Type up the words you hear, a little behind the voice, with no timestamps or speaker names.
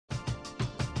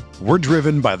We're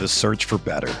driven by the search for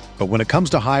better. But when it comes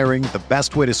to hiring, the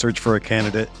best way to search for a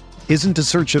candidate isn't to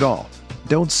search at all.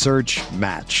 Don't search,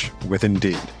 match with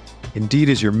Indeed. Indeed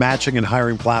is your matching and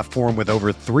hiring platform with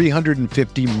over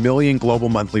 350 million global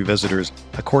monthly visitors,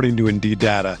 according to Indeed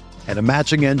data, and a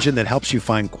matching engine that helps you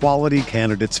find quality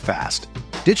candidates fast.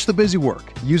 Ditch the busy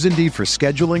work. Use Indeed for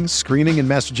scheduling, screening, and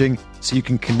messaging so you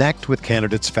can connect with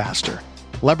candidates faster.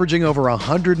 Leveraging over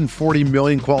 140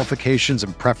 million qualifications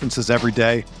and preferences every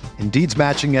day, Indeed's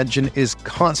matching engine is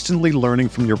constantly learning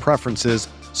from your preferences,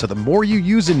 so the more you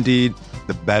use Indeed,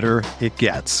 the better it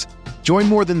gets. Join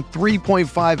more than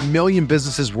 3.5 million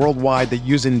businesses worldwide that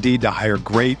use Indeed to hire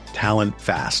great talent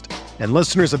fast. And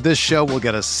listeners of this show will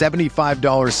get a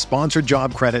 $75 sponsored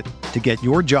job credit to get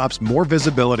your jobs more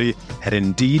visibility at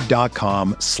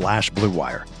Indeed.com/Blue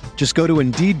Wire. Just go to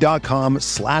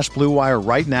Indeed.com/Blue Wire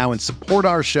right now and support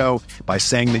our show by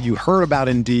saying that you heard about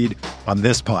Indeed on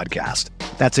this podcast.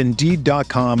 That's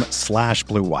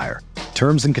Indeed.com/Blue Wire.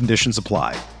 Terms and conditions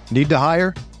apply. Need to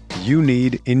hire? You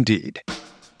need Indeed.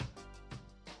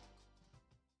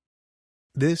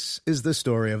 This is the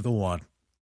story of the one.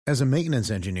 As a maintenance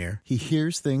engineer, he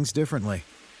hears things differently.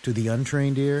 To the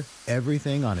untrained ear,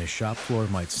 everything on his shop floor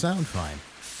might sound fine,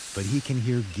 but he can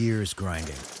hear gears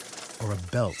grinding or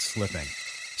a belt slipping.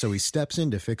 So he steps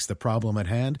in to fix the problem at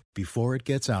hand before it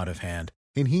gets out of hand.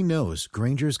 And he knows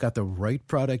Grainger's got the right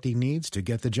product he needs to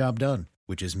get the job done,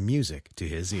 which is music to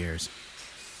his ears.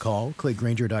 Call, click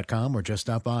Grainger.com, or just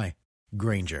stop by.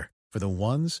 Grainger, for the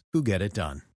ones who get it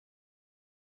done.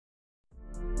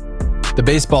 The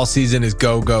baseball season is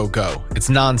go, go, go. It's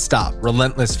nonstop,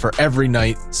 relentless for every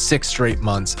night, 6 straight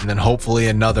months, and then hopefully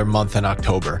another month in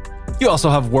October. You also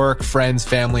have work, friends,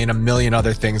 family, and a million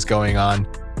other things going on.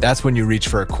 That's when you reach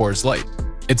for a Coors Light.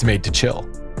 It's made to chill.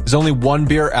 There's only one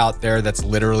beer out there that's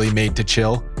literally made to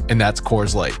chill, and that's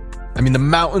Coors Light. I mean, the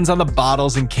mountains on the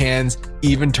bottles and cans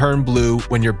even turn blue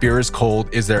when your beer is cold.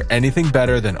 Is there anything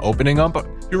better than opening up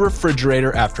your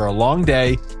refrigerator after a long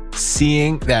day,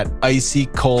 seeing that icy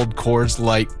cold Coors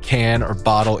Light can or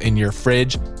bottle in your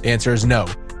fridge? The answer is no.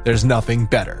 There's nothing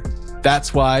better.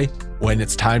 That's why when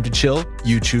it's time to chill,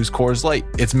 you choose Coors Light.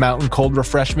 It's mountain cold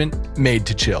refreshment made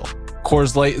to chill.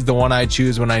 Coors Light is the one I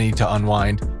choose when I need to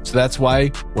unwind. So that's why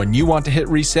when you want to hit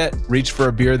reset, reach for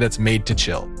a beer that's made to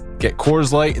chill. Get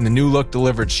Coors Light in the new look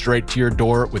delivered straight to your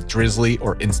door with Drizzly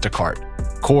or Instacart.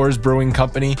 Coors Brewing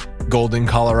Company, Golden,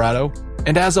 Colorado.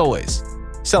 And as always,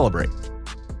 celebrate.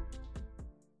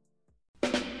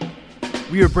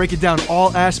 We are breaking down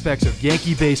all aspects of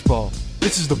Yankee baseball.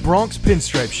 This is the Bronx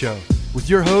Pinstripe Show with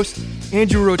your hosts,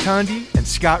 Andrew Rotondi and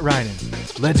Scott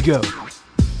Reinen. Let's go.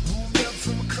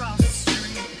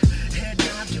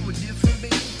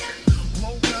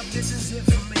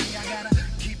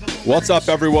 What's up,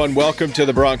 everyone? Welcome to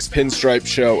the Bronx Pinstripe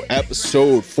Show,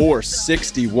 episode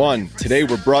 461. Today,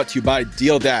 we're brought to you by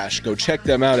Deal Dash. Go check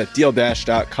them out at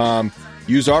DealDash.com.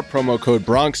 Use our promo code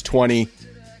Bronx20.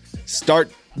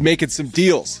 Start making some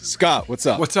deals. Scott, what's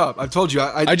up? What's up? I've told you.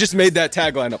 I just made that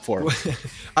tagline up for him.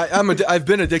 I've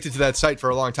been addicted to that site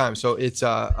for a long time, so it's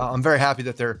I'm very happy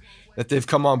that they've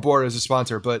come on board as a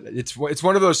sponsor. But it's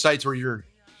one of those sites where you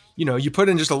put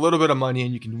in just a little bit of money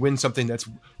and you can win something that's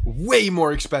way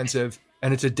more expensive,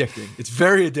 and it's addicting. It's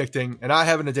very addicting, and I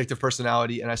have an addictive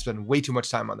personality, and I spend way too much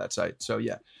time on that site. So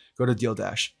yeah, go to Deal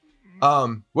Dash.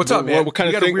 What's up, man? What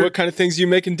kind of things are you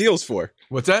making deals for?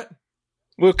 What's that?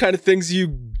 What kind of things are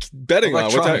you betting on?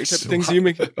 What type of things are you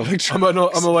making? I'm an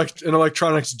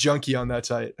electronics junkie on that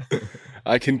site.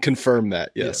 I can confirm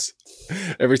that. Yes.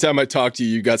 Yeah. Every time I talk to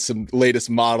you, you got some latest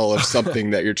model of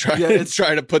something that you're trying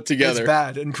to put together. It's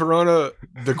bad. And Corona,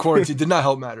 the quarantine did not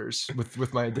help matters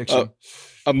with my addiction.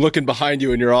 I'm looking behind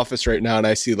you in your office right now, and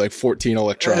I see like 14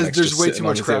 electronics. There's way too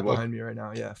much crap behind me right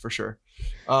now. Yeah, for sure.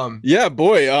 Yeah,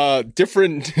 boy,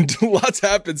 different. Lots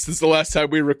happened since the last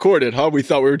time we recorded, huh? We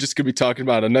thought we were just going to be talking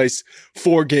about a nice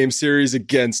 4-game series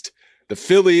against the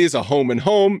Phillies, a home and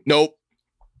home. Nope.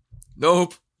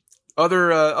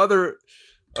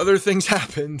 Other things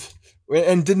happened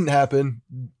and didn't happen.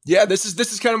 Yeah, this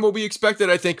is kind of what we expected,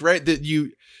 I think, right? That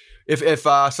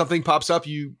if something pops up,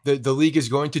 the league is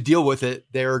going to deal with it.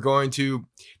 They're going to.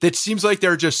 It seems like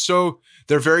they're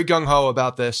very gung ho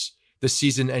about this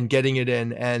season and getting it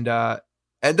in, and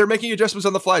they're making adjustments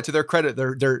on the fly. To their credit,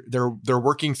 they're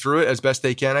working through it as best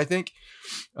they can. I think.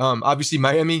 Obviously,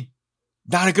 Miami,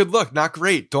 not a good look, not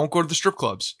great. Don't go to the strip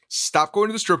clubs. Stop going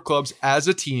to the strip clubs as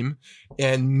a team,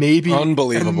 and maybe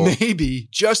unbelievable. And maybe,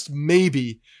 just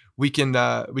maybe, we can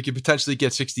potentially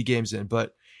get 60 games in.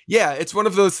 But Yeah, it's one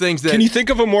of those things that... Can you think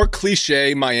of a more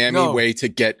cliche Miami way to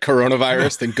get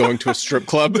coronavirus than going to a strip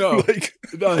club? No,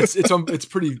 it's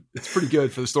pretty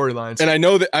good for the storylines. And I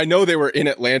know they were in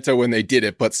Atlanta when they did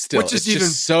it, but still, which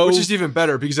is even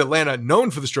better because Atlanta known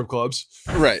for the strip clubs.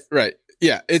 Right.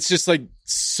 Yeah, it's just like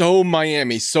so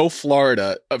Miami, so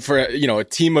Florida for a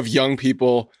team of young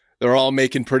people. They're all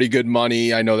making pretty good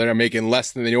money. I know they're making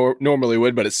less than they normally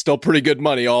would, but it's still pretty good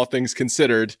money, all things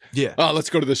considered. Yeah. Oh, let's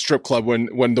go to the strip club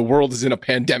when the world is in a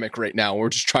pandemic right now. We're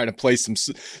just trying to play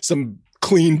some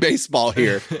clean baseball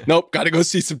here. Nope, got to go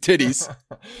see some titties.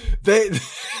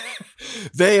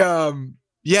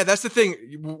 Yeah, that's the thing.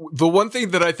 The one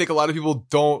thing that I think a lot of people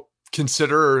don't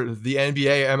consider the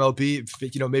NBA,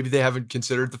 MLB, maybe they haven't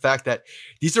considered the fact that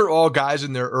these are all guys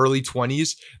in their early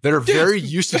 20s that are very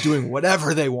used to doing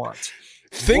whatever they want.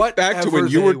 Think back to when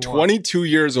you were 22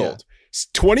 years old.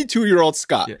 22-year-old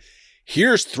Scott. Yeah.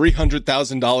 Here's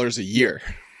 $300,000 a year.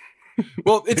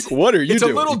 Well, it's what are you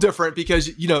doing? A little different because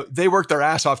they work their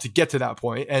ass off to get to that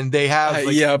point, and they have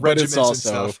but it's also and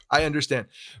stuff. I understand,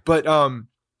 but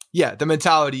the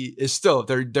mentality is still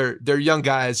they're young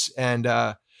guys, and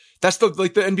that's the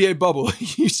NBA bubble.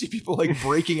 You see people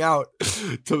breaking out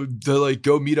to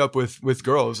go meet up with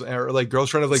girls, or girls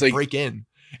trying to break in.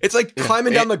 It's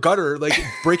climbing down the gutter,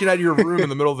 breaking out of your room in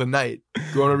the middle of the night,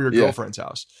 going over your girlfriend's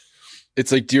house.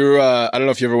 It's like, I don't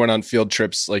know if you ever went on field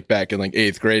trips back in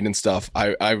 8th grade and stuff.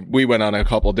 We went on a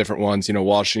couple different ones,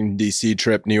 Washington DC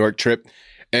trip, New York trip,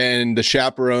 and the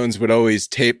chaperones would always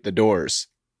tape the doors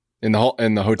in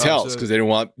the hotels because they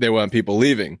want people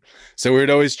leaving. So we would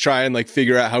always try and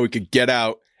figure out how we could get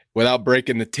out without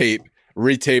breaking the tape,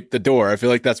 retape the door. I feel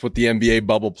like that's what the NBA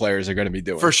bubble players are going to be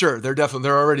doing. For sure. They're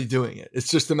already doing it. It's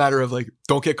just a matter of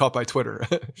don't get caught by Twitter.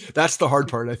 That's the hard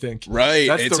part, I think. Right.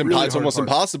 It's almost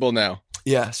impossible now.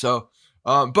 Yeah. So,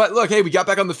 but look, hey, we got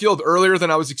back on the field earlier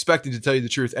than I was expecting, to tell you the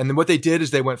truth. And then what they did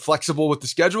is they went flexible with the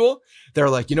schedule. They're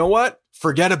like, you know what?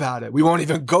 Forget about it. We won't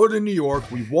even go to New York.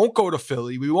 We won't go to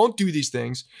Philly. We won't do these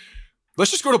things.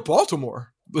 Let's just go to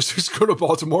Baltimore. Let's just go to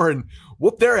Baltimore and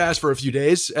whoop their ass for a few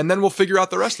days, and then we'll figure out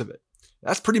the rest of it.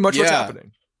 That's pretty much what's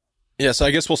happening. Yeah, so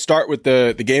I guess we'll start with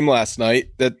the game last night.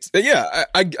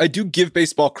 I do give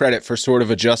baseball credit for sort of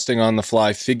adjusting on the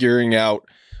fly, figuring out,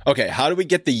 okay, how do we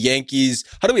at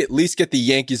least get the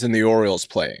Yankees and the Orioles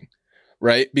playing,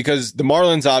 right? Because the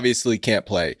Marlins obviously can't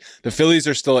play. The Phillies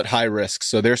are still at high risk,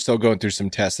 so they're still going through some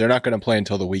tests. They're not going to play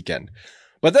until the weekend.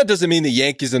 But that doesn't mean the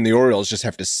Yankees and the Orioles just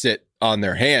have to sit on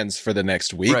their hands for the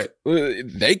next week. Right.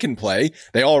 They can play.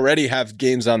 They already have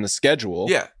games on the schedule.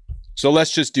 Yeah. So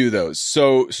let's just do those.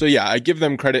 So yeah, I give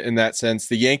them credit in that sense.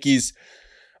 The Yankees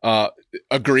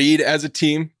agreed as a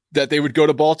team that they would go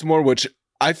to Baltimore, which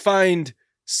I find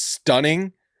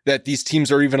stunning that these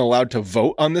teams are even allowed to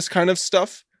vote on this kind of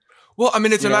stuff. Well, I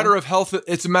mean, it's a matter of health.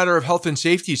 It's a matter of health and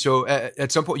safety. So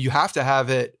at some point you have to have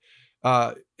it.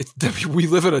 We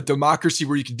live in a democracy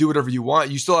where you can do whatever you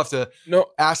want. You still have to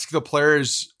ask the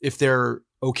players if they're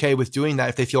okay with doing that,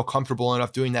 if they feel comfortable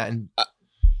enough doing that. And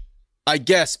I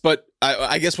guess, but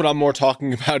I guess what I'm more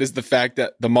talking about is the fact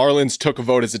that the Marlins took a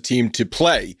vote as a team to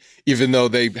play, even though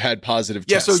they had positive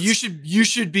tests. Yeah, so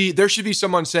there should be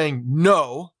someone saying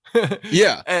no.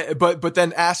 Yeah. But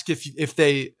then ask if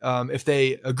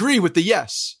they agree with the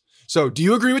yes. So do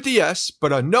you agree with the yes?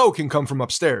 But a no can come from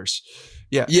upstairs.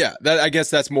 Yeah. Yeah. I guess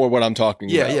that's more what I'm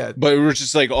talking about. Yeah. But we're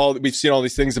just we've seen all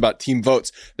these things about team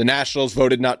votes. The Nationals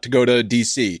voted not to go to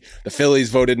DC. The Phillies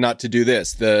voted not to do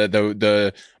this.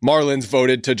 The Marlins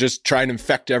voted to just try and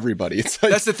infect everybody. It's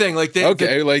that's the thing.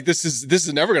 This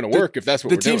is never going to work if that's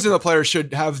what we're doing. The teams and the players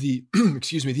should have the,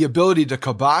 the ability to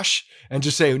kibosh and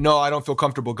just say, no, I don't feel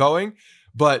comfortable going.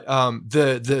 But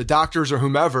the doctors or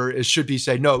whomever should be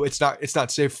saying, no, it's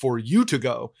not safe for you to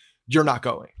go. You're not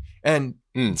going. And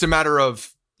it's a matter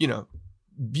of,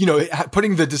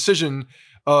 putting the decision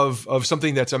of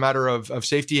something that's a matter of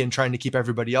safety and trying to keep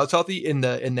everybody else healthy in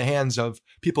the hands of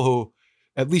people who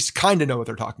at least kind of know what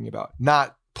they're talking about,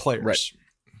 not players. Right.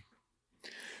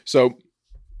 So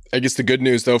I guess the good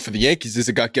news though for the Yankees is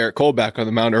it got Garrett Cole back on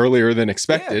the mound earlier than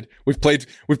expected. Yeah.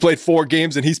 We've played 4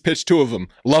 games and he's pitched 2 of them.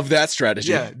 Love that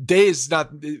strategy. Yeah.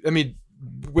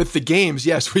 With the games,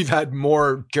 yes, we've had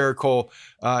more Garrett Cole.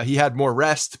 He had more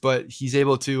rest, but he's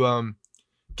able to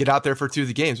get out there for 2 of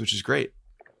the games, which is great.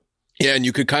 Yeah, and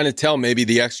you could kind of tell maybe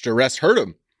the extra rest hurt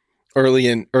him early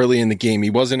in the game.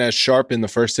 He wasn't as sharp in the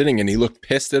first inning, and he looked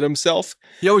pissed at himself.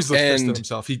 He always looks pissed at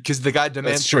himself because the guy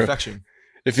demands perfection.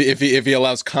 If he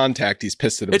allows contact, he's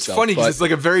pissed at himself. It's funny because it's like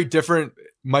a very different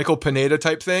Michael Pineda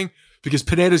type thing. because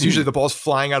Pineda's usually the ball's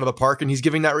flying out of the park and he's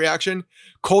giving that reaction.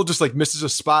 Cole just like misses a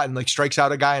spot and like strikes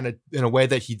out a guy in a way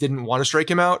that he didn't want to strike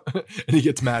him out, and he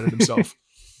gets mad at himself.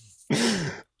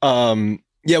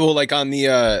 Yeah, well, like on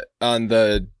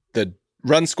the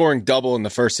run scoring double in the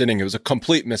first inning, it was a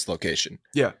complete mislocation.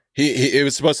 Yeah. It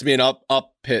was supposed to be an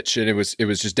up pitch, and it was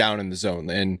just down in the zone,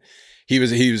 and he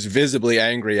was visibly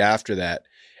angry after that.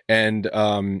 And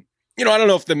I don't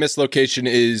know if the mislocation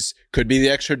could be the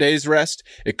extra day's rest.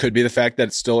 It could be the fact that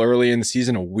it's still early in the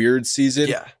season, a weird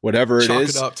season, whatever it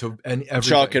is.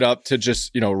 Chalk it up to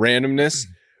just randomness.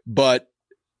 But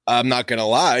I'm not gonna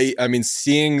lie. I mean,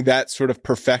 seeing that sort of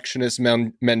perfectionist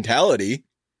mentality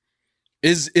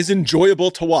is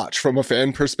enjoyable to watch from a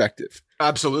fan perspective.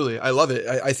 Absolutely. I love it.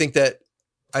 I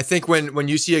think when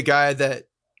you see a guy that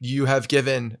you have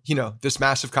given, this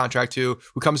massive contract to,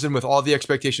 who comes in with all the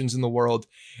expectations in the world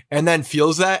and then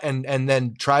feels that and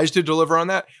then tries to deliver on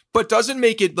that, but doesn't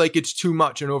make it like it's too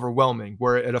much and overwhelming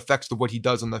where it affects what he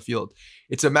does on the field.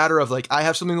 It's a matter of like, I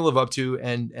have something to live up to.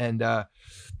 And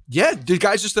the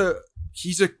guy's just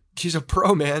he's a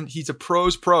pro, man. He's a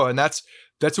pro's pro. And that's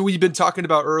what we've been talking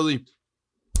about early.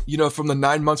 From the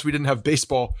 9 months we didn't have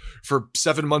baseball, for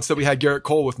 7 months that we had Garrett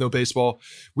Cole with no baseball,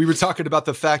 we were talking about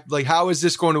the fact, like, how is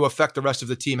this going to affect the rest of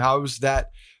the team? How is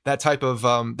that type of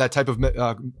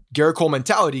Garrett Cole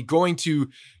mentality going to,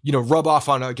 rub off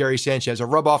on Gary Sanchez or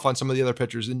rub off on some of the other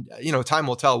pitchers? And, time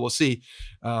will tell. We'll see.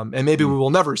 And maybe we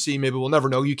will never see. Maybe we'll never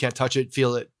know. You can't touch it,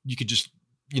 feel it. You could just,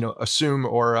 assume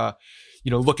or,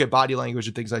 look at body language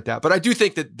and things like that. But I do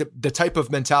think that the type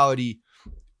of mentality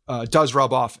does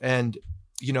rub off. And,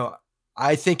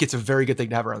 I think it's a very good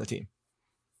thing to have around the team.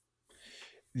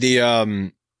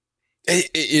 I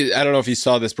don't know if you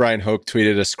saw this. Brian Hoke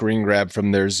tweeted a screen grab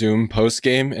from their Zoom post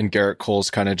game, and Garrett Cole's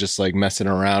kind of just like messing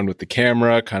around with the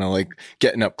camera, kind of like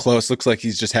getting up close. Looks like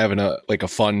he's just having a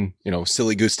fun,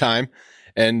 silly goose time.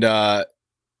 And, I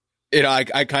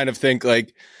kind of think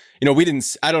like, we didn't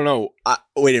follow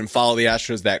the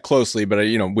Astros that closely, but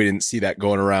we didn't see that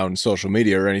going around social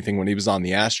media or anything when he was on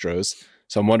the Astros.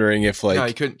 So I'm wondering if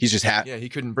he's just happy. Yeah, he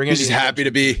couldn't bring. He's just happy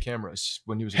to be cameras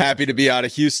when he was happy to be out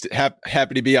of Houston.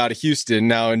 Happy to be out of Houston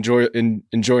now, enjoying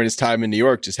his time in New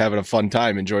York, just having a fun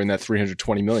time, enjoying that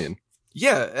 $320 million.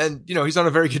 Yeah, and he's on a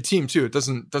very good team too. It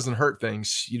doesn't hurt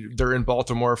things. They're in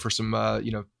Baltimore for some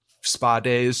spa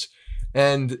days,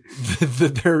 and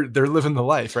they're living the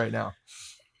life right now.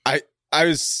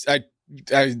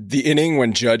 The inning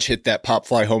when Judge hit that pop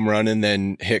fly home run and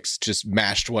then Hicks just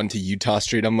mashed one to Utah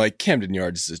Street, I'm like, Camden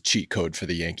Yards is a cheat code for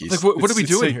the Yankees. Like, what are we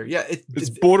doing here? Yeah, it's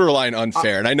borderline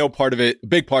unfair. And I know a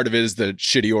big part of it is the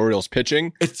shitty Orioles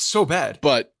pitching. It's so bad.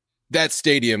 But that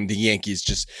stadium, the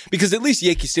Yankees because at least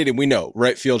Yankee Stadium, we know,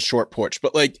 right field, short porch,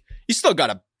 but like, you still got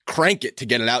to crank it to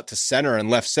get it out to center and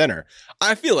left center.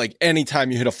 I feel like anytime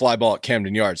you hit a fly ball at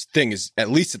Camden Yards, thing is at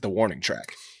least at the warning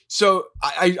track. So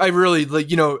I really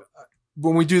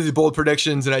when we do the bold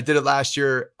predictions, and I did it last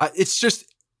year, it's just,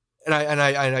 and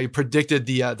I predicted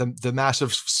the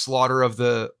massive slaughter of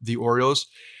the Orioles.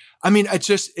 I mean,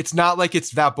 it's not like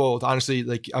it's that bold, honestly.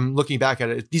 Like, I'm looking back at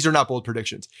it. These are not bold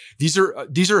predictions. These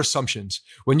are assumptions.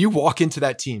 When you walk into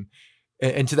that team,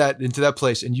 into that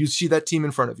place, and you see that team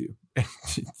in front of you, and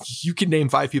you can name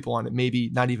 5 people on it, maybe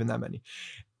not even that many.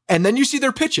 And then you see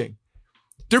their pitching.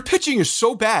 Their pitching is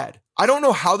so bad. I don't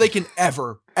know how they can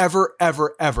ever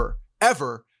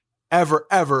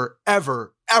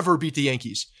beat the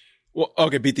Yankees. Well,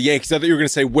 okay, beat the Yankees. I thought you were going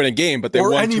to say win a game, but they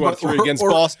won 2 out of 3 against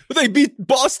Boston. But they beat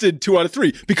Boston 2 out of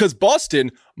 3 because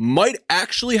Boston might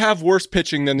actually have worse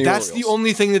pitching than the Orioles. That's the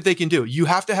only thing that they can do. You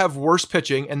have to have worse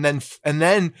pitching and then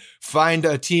find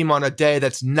a team on a day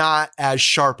that's not as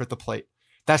sharp at the plate.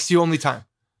 That's the only time.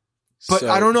 But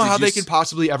I don't know how they can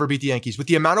possibly ever beat the Yankees. With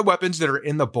the amount of weapons that are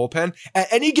in the bullpen, at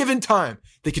any given time,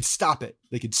 they could stop it.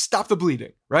 They could stop the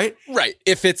bleeding, right? Right.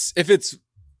 If it's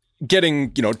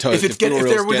getting, if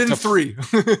they're within 3.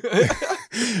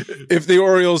 If the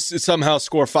Orioles somehow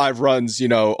score 5 runs,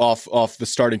 off the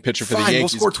starting pitcher for the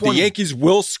Yankees, we'll score 20. The Yankees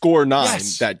will score 9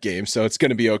 that game. So it's going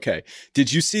to be okay.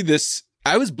 Did you see this?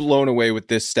 I was blown away with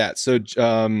this stat. So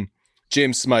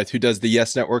James Smythe, who does the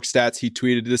Yes Network stats, he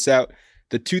tweeted this out.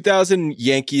 The 2000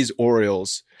 Yankees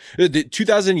offense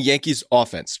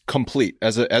complete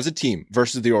as a team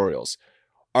versus the Orioles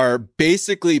are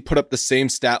basically put up the same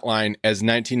stat line as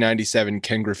 1997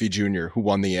 Ken Griffey Jr., who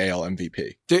won the AL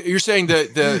MVP. You're saying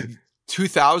the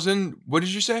 2000, what did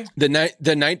you say? The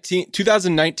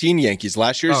 2019 Yankees,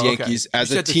 last year's Yankees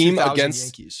as a team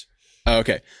against Yankees.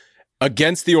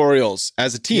 Against the Orioles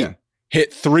as a team. Yeah.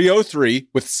 Hit 303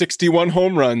 with 61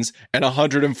 home runs and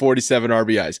 147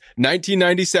 RBIs.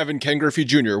 1997 Ken Griffey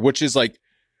Jr., which is like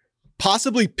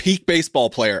possibly peak baseball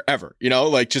player ever,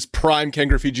 like just prime Ken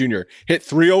Griffey Jr. hit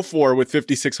 304 with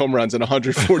 56 home runs and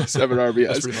 147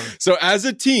 RBIs. So as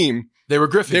a team, they were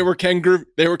Griffey. They were Ken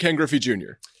Griffey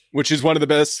Jr., which is one of the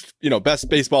best, best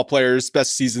baseball players,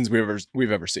 best seasons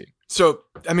we've ever seen. So,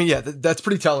 I mean, yeah, that's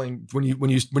pretty telling when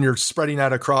you're spreading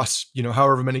out across,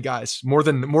 however many guys, more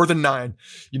than 9,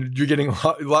 you're getting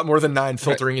a lot more than 9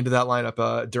 filtering into that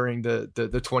lineup during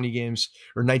the 20 games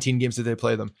or 19 games that they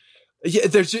play them. Yeah,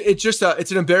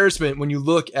 it's an embarrassment when you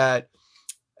look at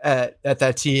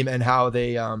that team and how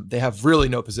they have really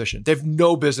no position. They have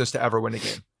no business to ever win a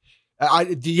game.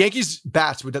 The Yankees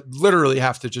bats would literally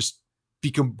have to just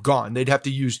become gone. They'd have to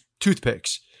use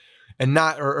toothpicks and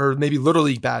not, or maybe little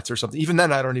league bats or something. Even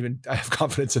then, I have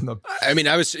confidence in them. I mean,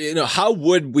 how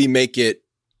would we make it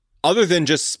other than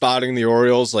just spotting the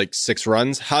Orioles like 6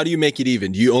 runs? How do you make it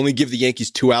even? Do you only give the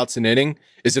Yankees 2 outs an inning?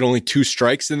 Is it only 2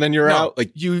 strikes and then you're out?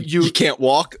 Like you can't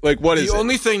walk. Like what is it? The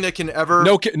only thing that can ever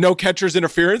no catcher's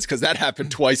interference, because that happened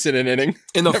twice in an inning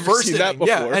in the first inning.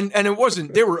 Yeah, and it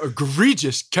wasn't. They were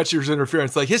egregious catcher's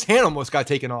interference. Like his hand almost got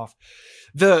taken off.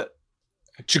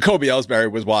 Jacoby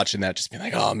Ellsbury was watching that, just being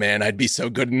like, "Oh man, I'd be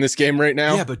so good in this game right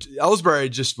now." Yeah, but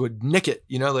Ellsbury just would nick it.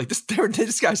 Like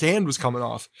this guy's hand was coming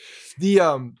off.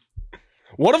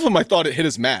 One of them, I thought it hit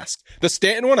his mask. The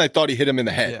Stanton one, I thought he hit him in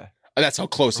the head. Yeah. That's how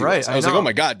close he was. I was like, oh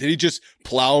my God, did he just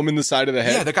plow him in the side of the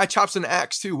head? Yeah, the guy chops an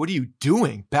axe too. What are you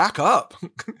doing? Back up.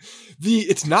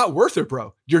 It's not worth it,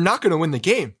 bro. You're not going to win the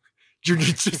game. You're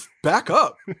just back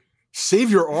up.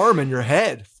 Save your arm and your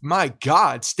head. My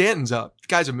God, Stanton's up. The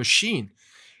guy's a machine.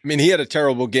 I mean, he had a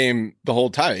terrible game the whole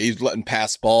time. He's letting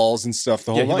pass balls and stuff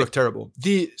the whole night. Yeah, he looked terrible.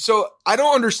 So I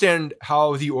don't understand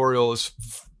how the Orioles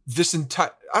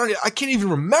I can't even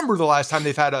remember the last time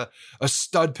they've had a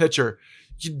stud pitcher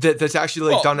that's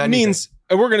actually done anything. Means,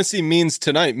 and we're going to see Means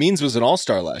tonight. Means was an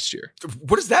all-star last year.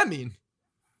 What does that mean?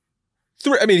 He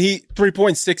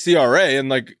 3.6 ERA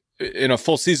and in a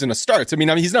full season of starts. I mean,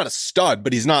 he's not a stud,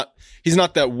 but he's not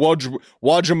that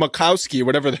Wojciechowski,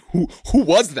 whatever. Who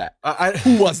was that?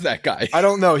 Who was that guy? I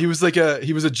don't know. He was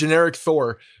a generic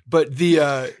Thor, but he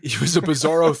was a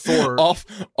bizarro Thor.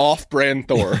 Off-brand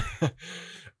Thor.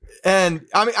 And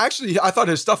I mean, actually, I thought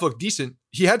his stuff looked decent.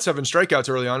 He had 7 strikeouts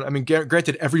early on. I mean,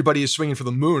 granted, everybody is swinging for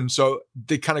the moon, so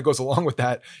it kind of goes along with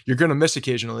that. You're going to miss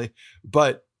occasionally,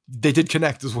 but they did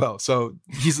connect as well. So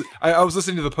I was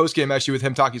listening to the post game actually with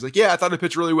him talking. He's like, yeah, I thought I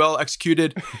pitched really well,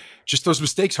 executed. Just those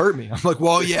mistakes hurt me. I'm like,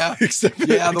 well, yeah,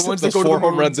 the ones that go to the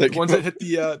home runs, the ones that hit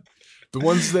the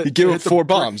ones that he gave up 4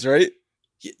 bombs, right?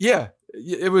 Yeah,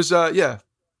 it was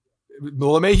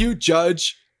LeMahieu,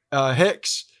 Judge,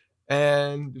 Hicks.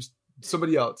 And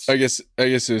somebody else. I guess it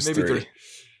was maybe 3.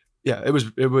 Yeah, it was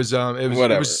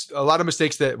a lot of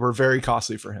mistakes that were very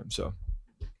costly for him. So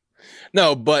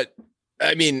no, but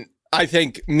I mean, I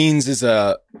think Means he's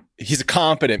a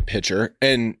competent pitcher,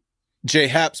 and J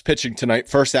Happ's pitching tonight,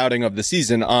 first outing of the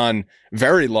season on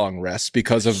very long rest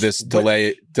because of this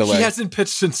delay. He hasn't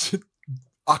pitched since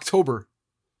October.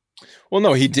 Well,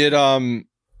 no, he did.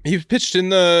 He pitched in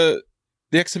the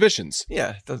exhibitions.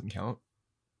 Yeah, it doesn't count.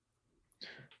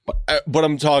 What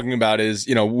I'm talking about is,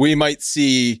 Means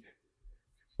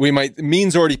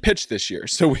already pitched this year,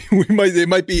 so they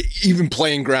might be even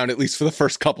playing ground at least for the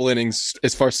first couple innings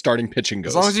as far as starting pitching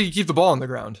goes. As long as you keep the ball on the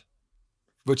ground,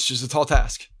 which is a tall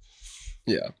task.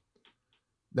 Yeah.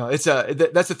 No, it's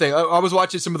that's the thing. I was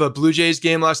watching some of the Blue Jays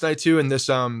game last night too, and this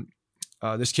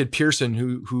kid Pearson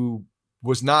who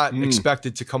was not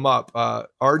expected to come up.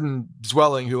 Arden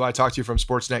Zwelling, who I talked to from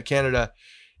Sportsnet Canada,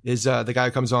 is the guy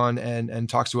who comes on and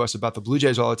talks to us about the Blue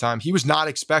Jays all the time. He was not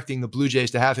expecting the Blue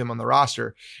Jays to have him on the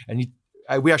roster. And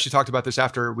we actually talked about this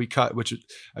after we cut, which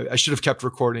I should have kept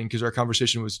recording because our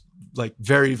conversation was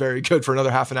very, very good for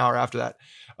another half an hour after that.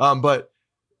 But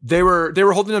they were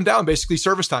holding them down, basically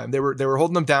service time. They were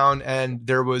holding them down, and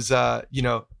there was a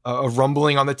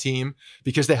rumbling on the team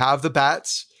because they have the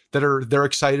bats that they're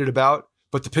excited about,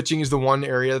 but the pitching is the one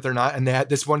area that they're not. And they had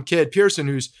this one kid, Pearson,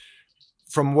 who's,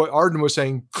 from what Arden was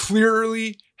saying,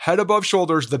 clearly head above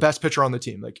shoulders, the best pitcher on the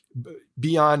team,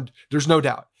 beyond, there's no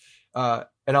doubt.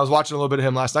 And I was watching a little bit of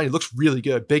him last night. He looks really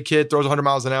good. Big kid, throws 100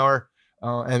 miles an hour,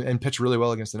 and pitched really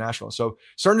well against the Nationals. So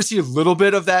starting to see a little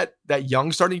bit of that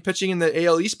young starting pitching in the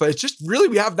AL East, but it's just really,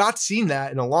 we have not seen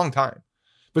that in a long time.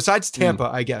 Besides Tampa,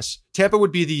 I guess. Tampa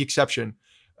would be the exception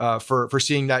for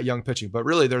seeing that young pitching, but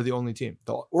really they're the only team.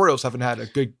 The Orioles haven't had a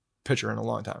good pitcher in a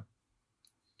long time.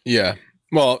 Yeah.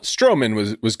 Well,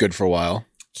 Stroman was good for a while.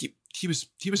 He was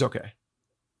okay.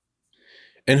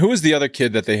 And who was the other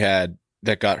kid that they had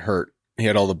that got hurt? He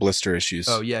had all the blister issues.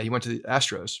 Oh yeah, he went to the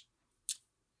Astros.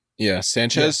 Yeah,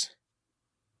 Sanchez.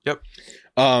 Yeah. Yep.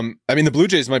 The Blue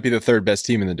Jays might be the third best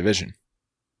team in the division.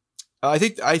 I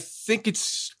think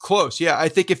it's close. Yeah, I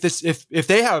think if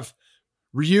they have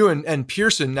Ryu and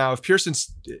Pearson now, if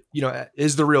Pearson's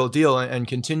is the real deal and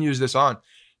continues this on,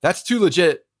 that's two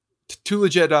legit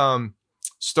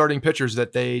starting pitchers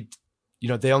that they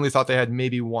only thought they had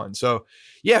maybe one. So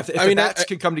yeah, if the bats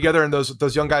can come together and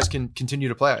those young guys can continue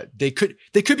to play, they could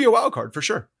be a wild card for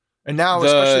sure. And now,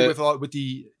 especially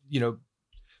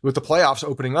with the playoffs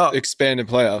opening up, expanded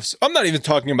playoffs. I'm not even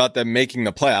talking about them making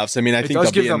the playoffs. I mean, I think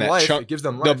they'll be in that chunk. It gives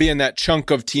them life. They'll be in that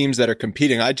chunk of teams that are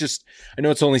competing. I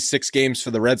know it's only 6 games for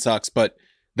the Red Sox, but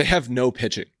they have no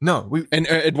pitching. No, and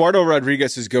Eduardo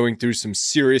Rodriguez is going through some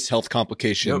serious health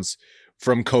complications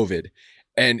from COVID,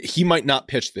 and he might not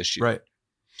pitch this year. Right.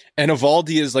 And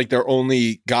Eovaldi is like their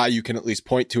only guy you can at least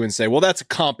point to and say, well, that's a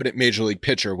competent major league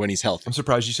pitcher when he's healthy. I'm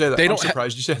surprised you say that. I'm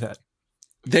surprised you say that.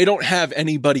 They don't have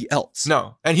anybody else.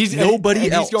 No. And he's nobody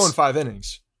else. He's going 5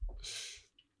 innings.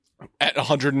 At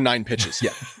 109 pitches.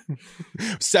 Yeah.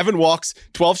 7 walks,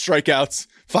 12 strikeouts,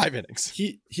 5 innings.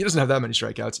 He doesn't have that many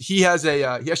strikeouts. He has he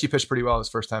actually pitched pretty well his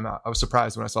first time out. I was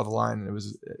surprised when I saw the line, and it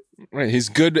was right. He's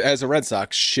good as a Red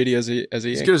Sox, shitty as a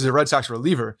He's good as a Red Sox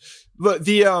reliever. But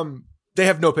they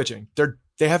have no pitching.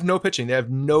 They have no pitching. They have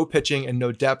no pitching and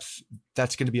no depth.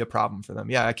 That's going to be a problem for them.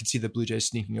 Yeah, I can see the Blue Jays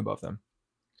sneaking above them.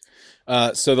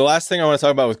 So the last thing I want to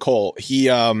talk about with Cole, he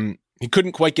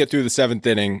couldn't quite get through the 7th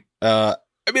inning. I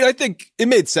think it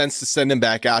made sense to send him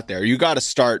back out there. You got to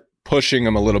start pushing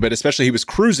him a little bit, especially he was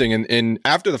cruising. And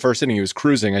after the first inning, he was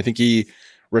cruising. I think he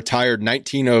retired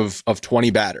 19 of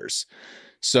 20 batters.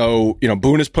 So,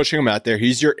 Boone is pushing him out there.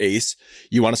 He's your ace.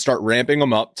 You want to start ramping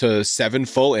him up to 7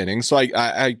 full innings. So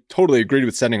I totally agreed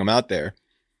with sending him out there.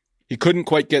 He couldn't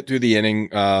quite get through the inning,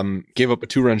 gave up a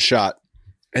 2-run shot.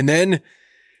 And then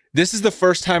this is the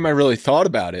first time I really thought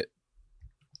about it.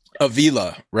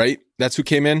 Avila, right? That's who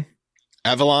came in?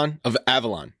 Avalon?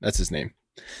 That's his name.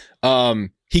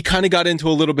 He kind of got into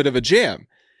a little bit of a jam.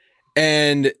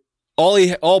 And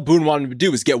all Boone wanted to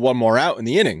do was get one more out in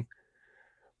the inning.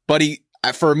 But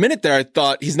for a minute there, I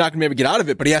thought he's not going to be able to get out of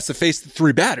it, but he has to face the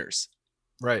 3 batters.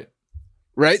 Right.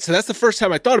 Right? So that's the first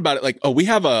time I thought about it. Like, we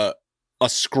have a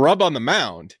scrub on the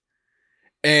mound,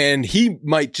 and he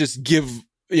might just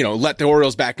let the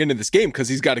Orioles back into this game because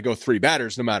he's got to go 3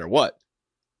 batters no matter what.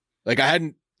 Like, I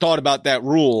hadn't thought about that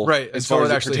rule as far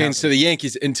as it pertains to the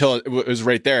Yankees until it was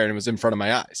right there and it was in front of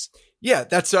my eyes. Yeah,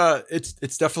 that's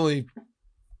it's definitely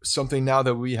something now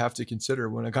that we have to consider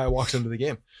when a guy walks into the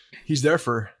game. He's there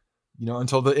for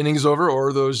until the inning's over,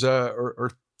 or those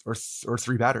or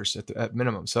 3 batters at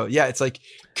minimum. So yeah, it's like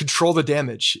control the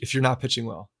damage if you're not pitching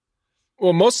well.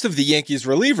 Well, most of the Yankees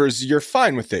relievers, you're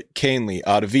fine with it. Canely,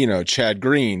 Ottavino, Chad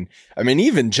Green. I mean,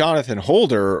 even Jonathan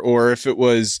Holder, or if it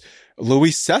was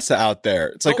Luis Sessa out there,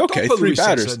 it's like, okay, 3 Luis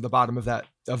batters Sessa at the bottom of that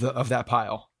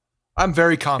pile. I'm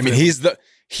very confident. I mean,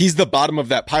 he's the bottom of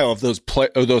that pile of those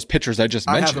pitchers I just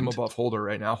mentioned. I have him above Holder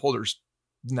right now. Holder's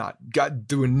not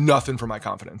doing nothing for my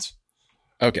confidence.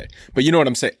 Okay, but you know what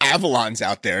I'm saying? Avalon's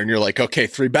out there, and you're like, okay,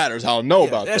 3 batters. I don't know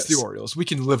about this. That's the Orioles. We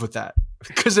can live with that.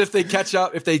 Because if they catch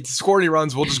up, if they score any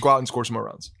runs, we'll just go out and score some more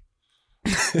runs.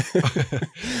 It's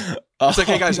like,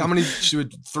 hey guys, how many?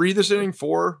 Should 3 this inning?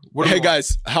 4? Hey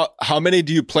guys, how many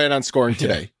do you plan on scoring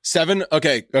today? 7?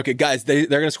 Okay, guys, they're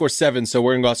going to score 7, so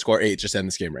we're going to go out and score 8. Just end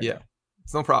this game right now.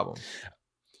 It's no problem.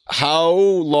 How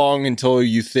long until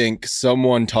you think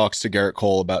someone talks to Garrett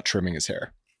Cole about trimming his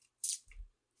hair?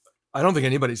 I don't think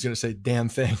anybody's going to say damn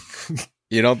thing.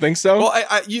 You don't think so? Well,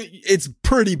 it's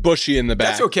pretty bushy in the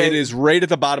back. That's okay. It is right at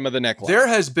the bottom of the neckline. There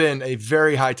has been a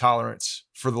very high tolerance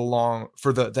for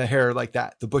the hair like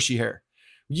that, the bushy hair.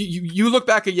 You look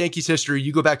back at Yankees history,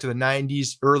 you go back to the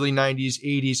 90s, early 90s,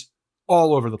 80s,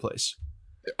 all over the place.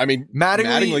 I mean,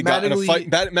 Mattingly got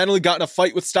in a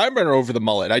fight with Steinbrenner over the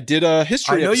mullet. I did a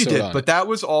history. I know you did, but that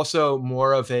was also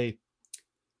more of it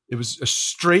was a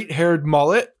straight haired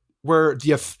mullet where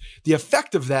the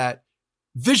effect of that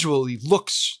visually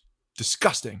looks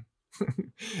disgusting.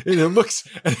 and it looks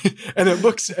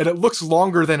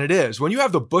longer than it is. When you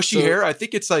have the bushy hair, I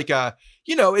think it's like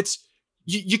you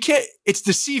can't, it's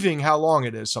deceiving how long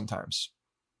it is sometimes.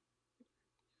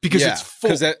 Because it's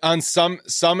full. Because on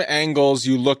some angles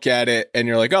you look at it and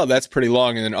you're like, oh, that's pretty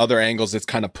long, and then other angles it's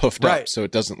kind of puffed up, so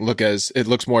it doesn't look it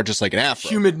looks more just like an afro.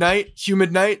 Humid night,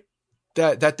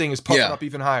 that thing is puffing up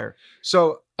even higher.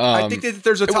 So I think that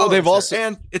there's a tolerance there.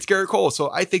 And it's Garrett Cole,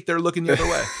 so I think they're looking the other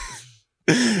way.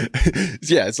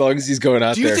 Yeah, as long as he's going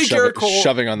out there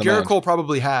shoving on the Garrett mound. Cole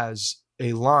probably has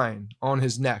a line on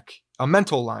his neck, a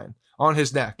mental line on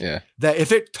his neck, that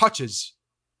if it touches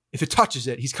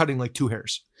it, he's cutting like 2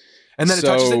 hairs. And then it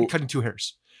touches it and cutting 2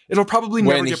 hairs. It'll probably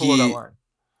never get below that line.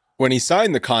 When he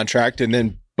signed the contract and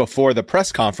then before the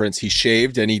press conference, he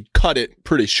shaved and he cut it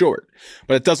pretty short.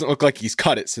 But it doesn't look like he's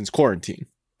cut it since quarantine.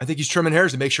 I think he's trimming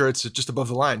hairs to make sure it's just above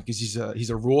the line because he's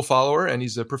a rule follower and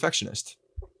he's a perfectionist.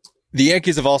 The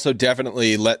Yankees have also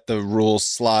definitely let the rules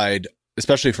slide,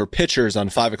 especially for pitchers on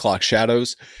 5 o'clock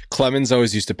shadows. Clemens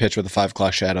always used to pitch with a 5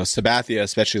 o'clock shadow. Sabathia,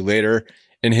 especially later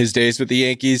in his days with the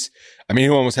Yankees, I mean, he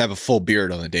almost have a full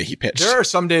beard on the day he pitched. There are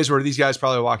some days where these guys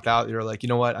probably walked out. They're like, you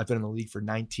know what? I've been in the league for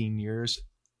 19 years.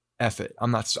 F it. I'm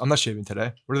not shaving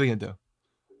today. What are they going to do?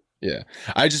 Yeah.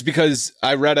 Because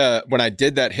I read when I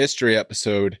did that history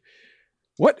episode,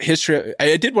 what history?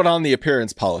 I did one on the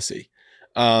appearance policy.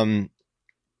 There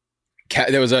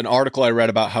was an article I read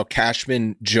about how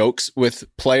Cashman jokes with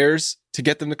players to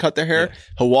get them to cut their hair. Yeah.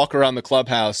 He'll walk around the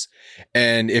clubhouse,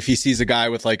 and if he sees a guy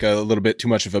with like a little bit too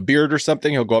much of a beard or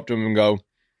something, he'll go up to him and go,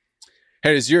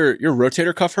 "Hey, is your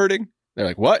rotator cuff hurting?" They're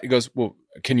like, "What?" He goes, "Well,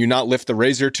 can you not lift the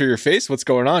razor to your face? What's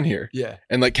going on here?" Yeah.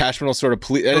 And like Cashman will sort of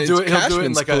he'll do it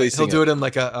in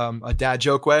like a dad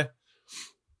joke way.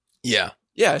 Yeah.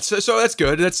 Yeah. So that's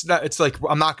good. It's like,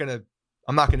 I'm not gonna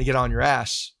get on your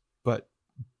ass, but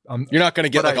you're not going to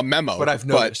get a memo. But I've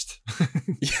noticed.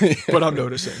 But I'm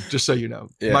noticing, just so you know.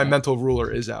 Yeah. My mental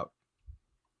ruler is out.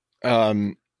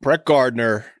 Brett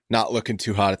Gardner not looking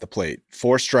too hot at the plate.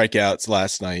 4 strikeouts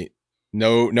last night.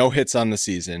 No hits on the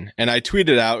season. And I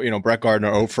tweeted out, Brett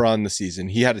Gardner 0 for on the season.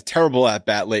 He had a terrible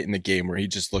at-bat late in the game where he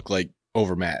just looked like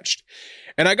overmatched.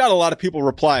 And I got a lot of people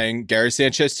replying, Gary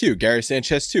Sanchez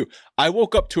too. I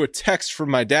woke up to a text from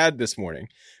my dad this morning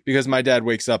because my dad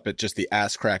wakes up at just the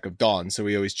ass crack of dawn. So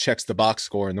he always checks the box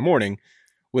score in the morning.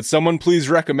 Would someone please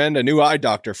recommend a new eye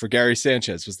doctor for Gary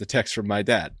Sanchez? Was the text from my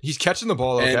dad. He's catching the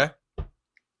ball, okay?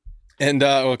 And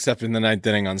except in the 9th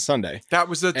inning on Sunday. That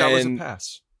was a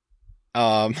pass.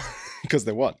 Because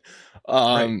they won.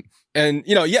 Right. And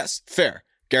yes, fair.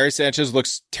 Gary Sanchez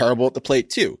looks terrible at the plate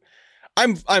too.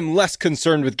 I'm less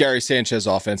concerned with Gary Sanchez's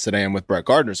offense than I am with Brett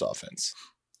Gardner's offense.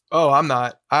 Oh, I'm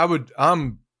not.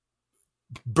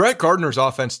 Brett Gardner's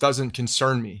offense doesn't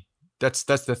concern me. That's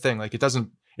the thing. Like it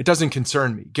doesn't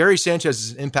concern me. Gary Sanchez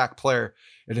is an impact player,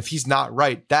 and if he's not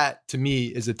right, that to me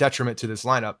is a detriment to this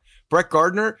lineup. Brett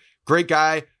Gardner, great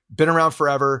guy, been around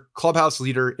forever, clubhouse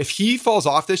leader. If he falls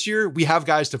off this year, we have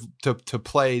guys to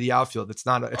play the outfield. It's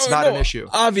not an issue.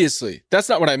 Obviously, that's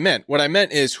not what I meant. What I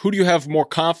meant is, who do you have more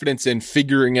confidence in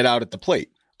figuring it out at the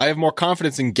plate? I have more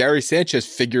confidence in Gary Sanchez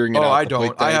figuring it out. I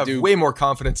don't. I have way more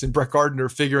confidence in Brett Gardner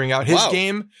figuring out his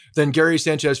game than Gary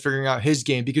Sanchez figuring out his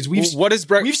game, because we've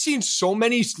seen so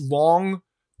many long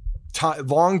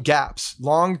gaps,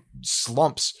 long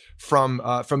slumps from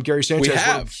Gary Sanchez.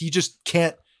 Where he just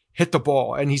can't hit the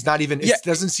ball, and he's not even. It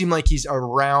doesn't seem like he's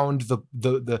around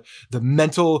the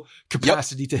mental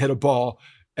capacity to hit a ball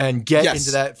and get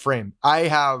into that frame.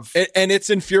 And it's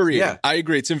infuriating. Yeah. I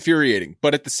agree. It's infuriating.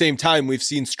 But at the same time, we've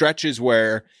seen stretches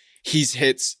where he's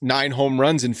hits 9 home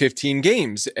runs in 15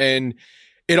 games, and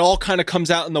it all kind of comes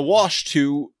out in the wash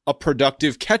to a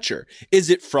productive catcher. Is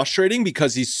it frustrating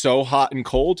because he's so hot and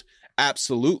cold?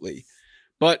 Absolutely.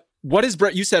 But what is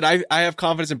Brett? You said I have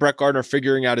confidence in Brett Gardner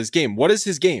figuring out his game. What is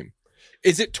his game?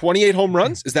 Is it 28 home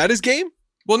runs? Is that his game?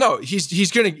 Well, no,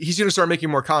 he's gonna start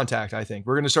making more contact. I think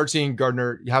we're gonna start seeing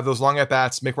Gardner have those long at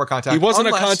bats, make more contact. He wasn't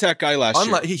a contact guy last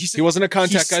year. He wasn't a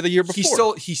contact guy the year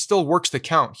before. He still works the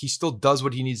count. He still does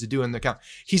what he needs to do in the count.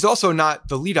 He's also not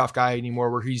the leadoff guy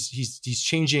anymore, where he's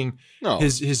changing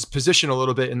his position a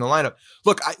little bit in the lineup.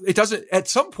 Look, it doesn't. At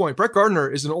some point, Brett Gardner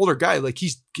is an older guy. Like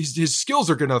his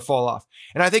skills are gonna fall off.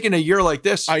 And I think in a year like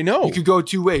this, I know you could go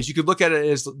 2 ways. You could look at it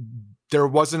as there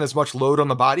wasn't as much load on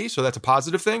the body, so that's a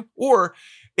positive thing. Or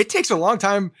it takes a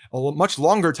much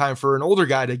longer time for an older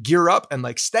guy to gear up and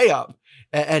like stay up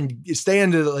and stay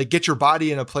into like get your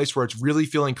body in a place where it's really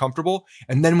feeling comfortable.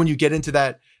 And then when you get into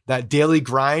that daily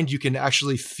grind, you can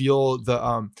actually feel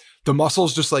the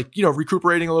muscles just like,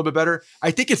 recuperating a little bit better.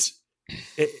 I think it's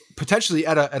potentially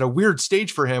at a weird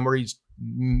stage for him where he's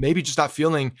maybe just not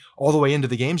feeling all the way into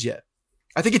the games yet.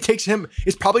 I think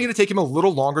it's probably going to take him a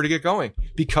little longer to get going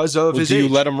because of his age. Do you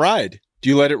let him ride? Do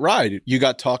you let it ride? You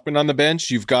got Talkman on the bench.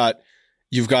 You've got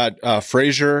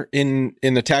Frazier in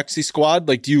the taxi squad.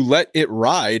 Like, do you let it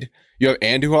ride? You have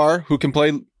Andujar who can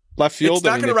play left field. It's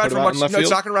not going to ride for much. No, it's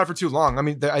not going to ride for too long. I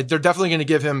mean, they're definitely going to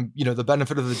give him, the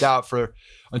benefit of the doubt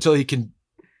until he can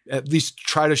at least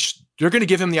try to. They're going to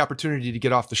give him the opportunity to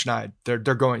get off the schneid. They're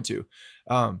going to,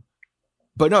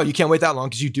 but no, you can't wait that long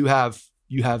because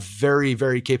you have very,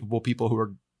 very capable people who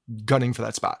are gunning for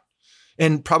that spot,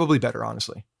 and probably better,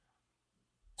 honestly.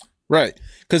 Right.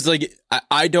 Because, like,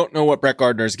 I don't know what Brett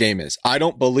Gardner's game is. I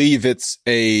don't believe it's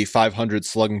a 500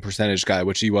 slugging percentage guy,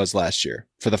 which he was last year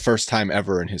for the first time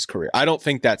ever in his career. I don't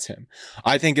think that's him.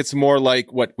 I think it's more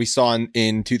like what we saw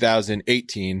in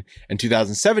 2018 and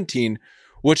 2017,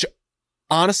 which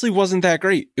honestly wasn't that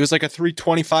great. It was like a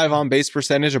 325 on base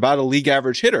percentage, about a league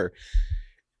average hitter.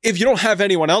 If you don't have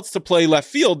anyone else to play left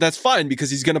field, that's fine,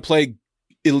 because he's going to play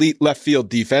elite left field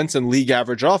defense and league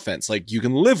average offense. Like, you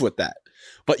can live with that.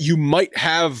 But you might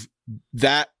have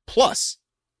that plus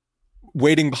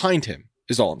waiting behind him,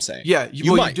 is all I'm saying. Yeah,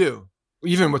 you do.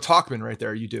 Even with Tauchman right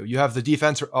there, you do. You have the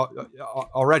defense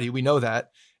already. We know that.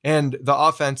 And the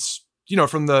offense,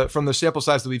 from the sample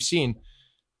size that we've seen,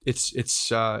 it's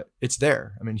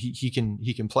there. I mean, he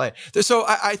can play. So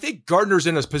I think Gardner's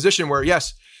in a position where,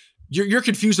 yes, you're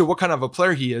confused of what kind of a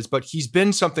player he is, but he's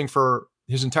been something for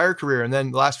his entire career. And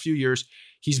then the last few years,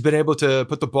 he's been able to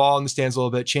put the ball in the stands a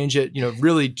little bit, change it,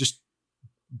 really just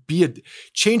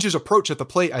change his approach at the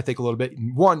plate, I think, a little bit.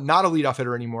 One, not a leadoff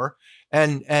hitter anymore.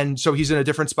 And so he's in a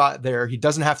different spot there. He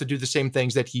doesn't have to do the same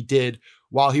things that he did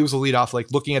while he was a leadoff,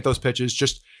 like looking at those pitches,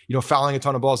 just, fouling a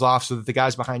ton of balls off so that the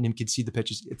guys behind him can see the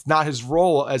pitches. It's not his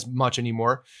role as much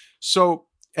anymore. So,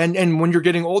 and when you're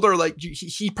getting older, like,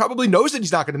 he probably knows that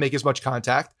he's not going to make as much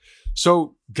contact.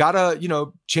 So gotta,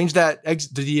 change that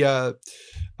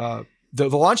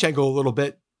the launch angle a little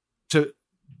bit to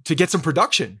get some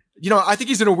production. I think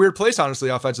he's in a weird place, honestly,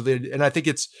 offensively. And I think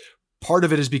it's part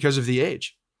of it is because of the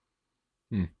age.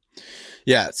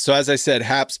 Yeah. So as I said,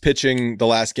 Happ's pitching the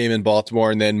last game in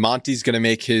Baltimore, and then Monty's going to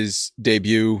make his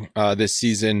debut this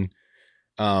season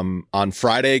on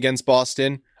Friday against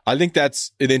Boston. I think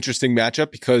that's an interesting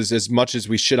matchup, because as much as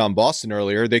we shit on Boston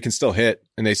earlier, they can still hit,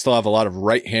 and they still have a lot of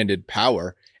right-handed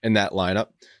power in that lineup.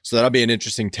 So that'll be an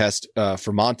interesting test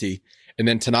for Monty. And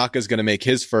then Tanaka's going to make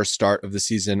his first start of the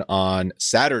season on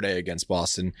Saturday against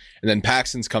Boston. And then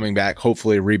Paxton's coming back,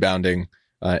 hopefully rebounding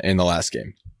in the last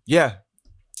game. Yeah.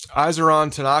 Eyes are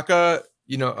on Tanaka.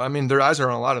 Their eyes are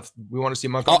on a lot of, we want to see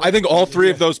Montgomery. I think all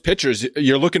three of those pitchers,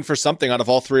 you're looking for something out of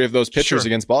all three of those pitchers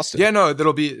against Boston. Yeah, no,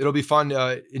 it'll be fun,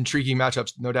 intriguing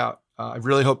matchups, no doubt. I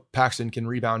really hope Paxton can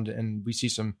rebound and we see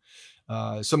some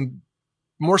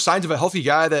more signs of a healthy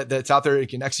guy that's out there and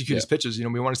can execute his pitches.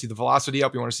 We want to see the velocity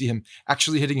up. We want to see him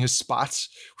actually hitting his spots,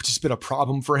 which has been a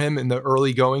problem for him in the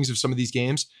early goings of some of these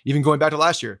games. Even going back to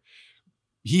last year,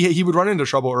 he would run into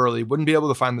trouble early, wouldn't be able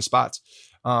to find the spots.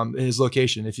 His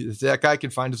location. If that guy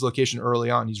can find his location early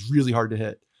on, he's really hard to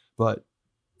hit. But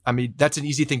I mean, that's an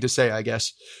easy thing to say, I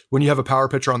guess, when you have a power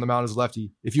pitcher on the mound as a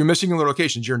lefty. If you're missing the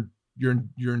locations, you're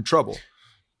in trouble.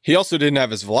 He also didn't have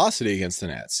his velocity against the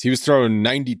Nats. He was throwing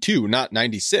 92, not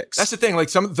 96. That's the thing. Like,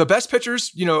 some of the best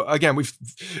pitchers, again,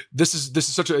 this is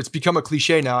it's become a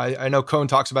cliche now. I know Cohn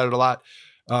talks about it a lot.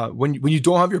 When you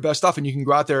don't have your best stuff and you can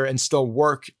go out there and still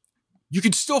work, you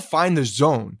can still find the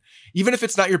zone. Even if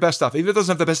it's not your best stuff, even if it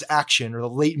doesn't have the best action or the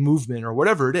late movement or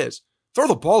whatever it is, throw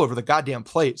the ball over the goddamn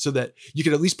plate so that you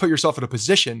can at least put yourself in a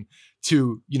position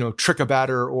to, trick a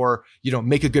batter or,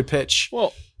 make a good pitch.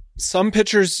 Well, some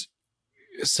pitchers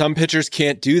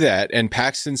can't do that. And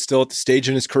Paxton's still at the stage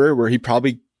in his career where he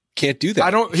probably can't do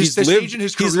that. Stage in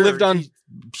his career.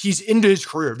 He's into his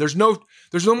career. There's no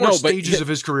more stages of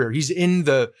his career. He's in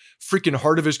the freaking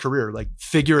heart of his career. Like,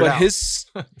 figure it out.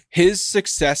 His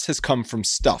success has come from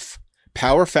stuff.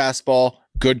 Power fastball,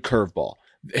 good curveball.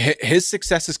 His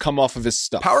success has come off of his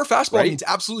stuff. Power fastball means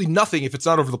absolutely nothing if it's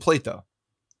not over the plate, though.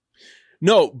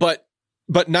 No, but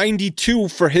 92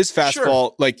 for his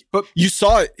fastball, but you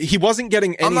saw it. He wasn't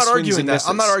getting any swings and misses.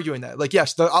 I'm not arguing that. Like,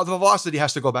 yes, the velocity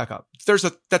has to go back up. There's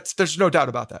no doubt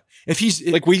about that. If he's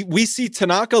we see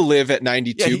Tanaka live at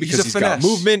 92 because he's got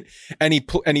movement and he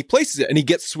places it and he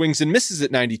gets swings and misses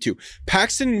at 92.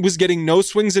 Paxton was getting no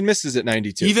swings and misses at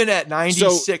 92. Even at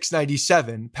 96,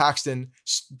 97, Paxton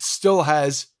still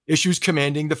has issues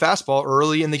commanding the fastball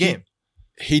early in the game.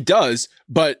 He does,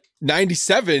 but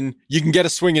 97, you can get a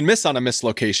swing and miss on a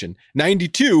mislocation.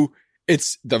 92,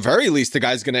 it's the very least the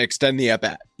guy's going to extend the at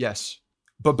bat. Yes,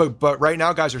 but right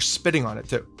now guys are spitting on it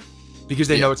too, because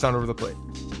they know it's not over the plate,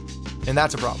 and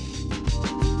that's a problem.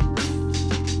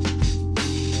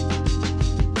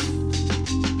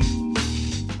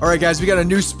 All right, guys, we got a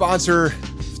new sponsor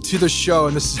to the show,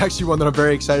 and this is actually one that I'm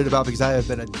very excited about because I have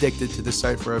been addicted to this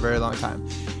site for a very long time.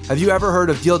 Have you ever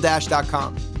heard of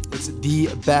DealDash.com? It's the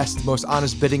best, most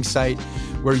honest bidding site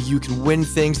where you can win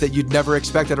things that you'd never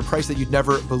expect at a price that you'd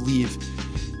never believe.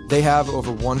 They have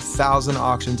over 1,000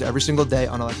 auctions every single day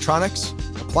on electronics,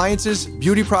 appliances,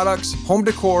 beauty products, home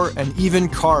decor, and even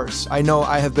cars. I know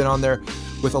I have been on there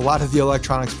with a lot of the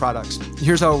electronics products.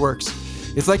 Here's how it works.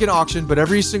 It's like an auction, but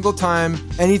every single time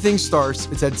anything starts,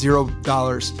 it's at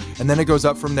 $0, and then it goes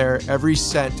up from there every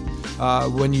cent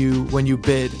when you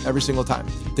bid every single time.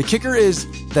 The kicker is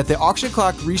that the auction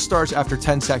clock restarts after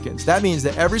 10 seconds. That means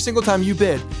that every single time you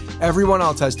bid, everyone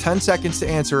else has 10 seconds to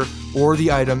answer, or the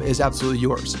item is absolutely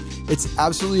yours. It's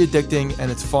absolutely addicting,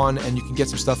 and it's fun, and you can get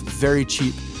some stuff very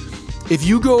cheap. If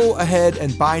you go ahead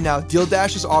and buy now, Deal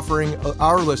Dash is offering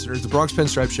our listeners, the Bronx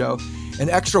Pinstripe Show, an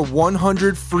extra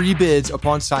 100 free bids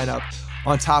upon sign up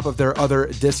on top of their other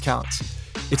discounts.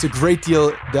 It's a great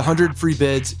deal. The 100 free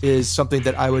bids is something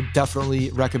that I would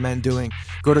definitely recommend doing.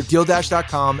 Go to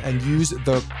dealdash.com and use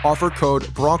the offer code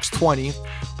Bronx20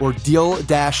 or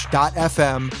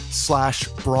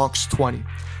deal-FM/Bronx20.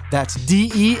 That's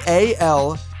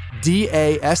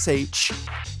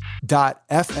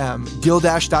DEALDASH.FM,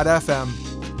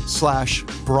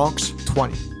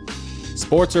 deal-FM/Bronx20.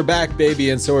 Sports are back, baby,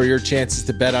 and so are your chances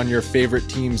to bet on your favorite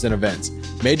teams and events.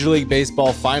 Major League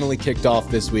Baseball finally kicked off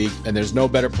this week, and there's no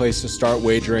better place to start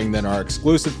wagering than our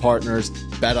exclusive partners,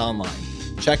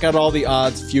 BetOnline. Check out all the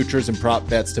odds, futures, and prop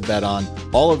bets to bet on,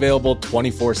 all available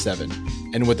 24/7.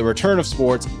 And with the return of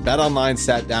sports, BetOnline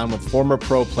sat down with former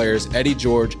pro players Eddie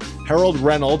George, Harold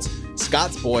Reynolds,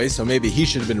 Scott's boy, so maybe he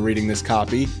should have been reading this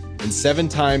copy, and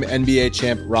 7-time NBA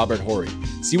champ Robert Horry.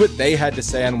 See what they had to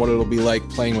say on what it'll be like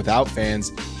playing without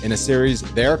fans in a series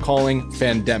they're calling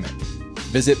Fandemic.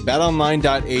 Visit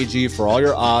betonline.ag for all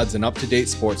your odds and up-to-date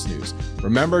sports news.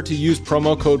 Remember to use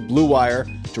promo code BLUEWIRE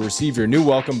to receive your new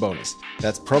welcome bonus.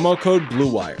 That's promo code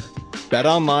BLUEWIRE.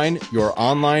 BetOnline, your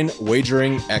online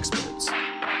wagering experts.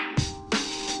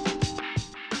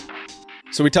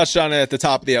 So we touched on it at the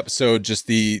top of the episode, just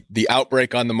the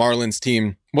outbreak on the Marlins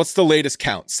team. What's the latest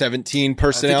count? 17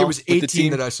 personnel? I think it was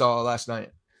 18 that I saw last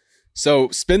night. So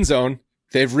Spin Zone,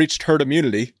 they've reached herd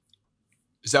immunity.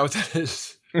 Is that what that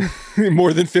is?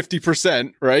 More than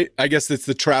 50%, right? I guess it's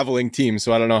the traveling team,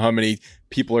 so I don't know how many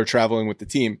people are traveling with the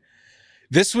team.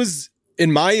 This was,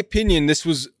 in my opinion, this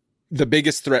was the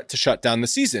biggest threat to shut down the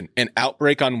season. An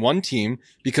outbreak on one team,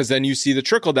 because then you see the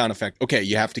trickle-down effect. Okay,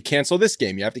 you have to cancel this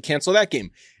game. You have to cancel that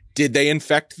game. Did they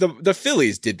infect the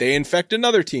Phillies? Did they infect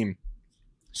another team?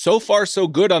 So far, so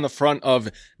good on the front of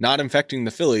not infecting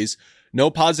the Phillies. No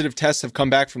positive tests have come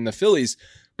back from the Phillies.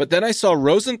 But then I saw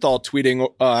Rosenthal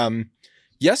tweeting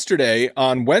yesterday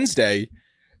on Wednesday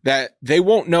that they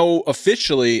won't know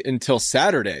officially until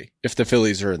Saturday if the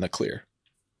Phillies are in the clear.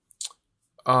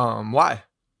 Why?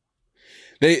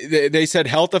 They said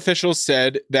health officials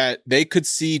said that they could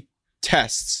see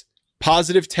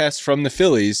positive tests from the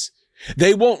Phillies.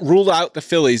 They won't rule out the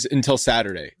Phillies until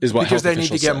Saturday, is what because health they need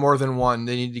to officials get said. more than one.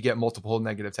 They need to get multiple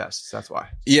negative tests. That's why.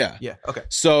 Yeah. Yeah. Okay.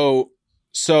 So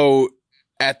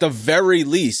at the very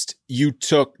least, the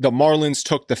Marlins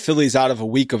took the Phillies out of a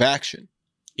week of action.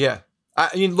 Yeah. I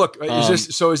mean, look,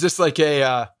 is this like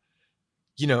a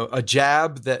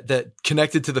jab that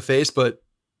connected to the face, but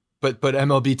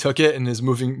MLB took it and is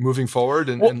moving forward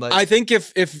and like, I think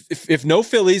if no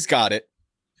Phillies got it,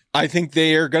 I think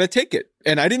they are going to take it.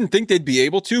 And I didn't think they'd be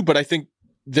able to, but I think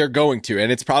they're going to. And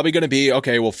it's probably going to be,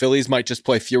 okay, well, Phillies might just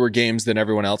play fewer games than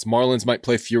everyone else. Marlins might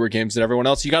play fewer games than everyone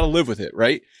else. You got to live with it,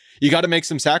 right? You got to make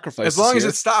some sacrifices. As long as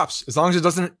here. it stops, as long as it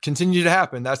doesn't continue to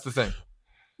happen, that's the thing.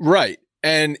 Right.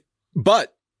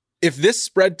 But if this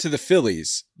spread to the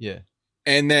Phillies, yeah,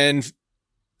 and then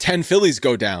 10 Phillies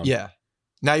go down, yeah,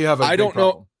 now you have a I don't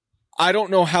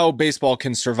know how baseball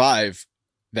can survive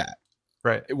that.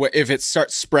 Right. If it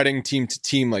starts spreading team to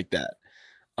team like that.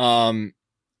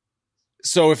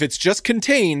 So if it's just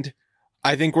contained,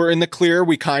 I think we're in the clear.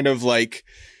 We kind of like,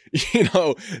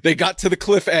 they got to the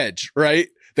cliff edge, right?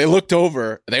 They looked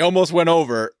over, they almost went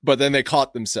over, but then they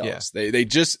caught themselves. Yeah.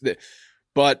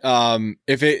 But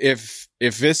if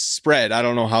this spread, I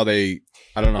don't know how they,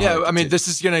 I don't know. Yeah. I mean, this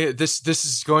is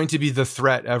going to be the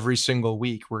threat every single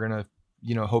week. We're going to,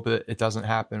 hope that it doesn't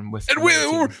happen with. And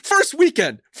first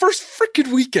freaking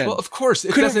weekend. Well, of course,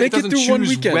 it doesn't choose one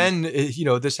weekend when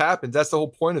this happens. That's the whole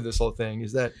point of this whole thing.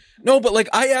 Is that no? But like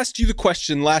I asked you the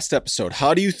question last episode,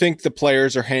 how do you think the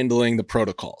players are handling the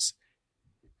protocols?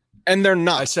 And they're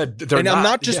not. I said they're and not. I'm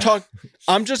not just talking.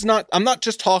 I'm not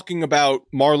just talking about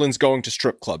Marlins going to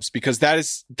strip clubs because that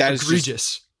is egregious,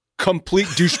 just complete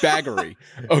douchebaggery.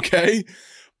 Okay,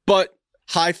 but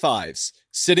high fives,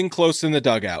 sitting close in the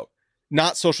dugout.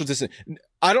 Not social distancing.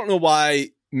 I don't know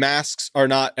why masks are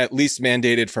not at least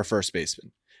mandated for first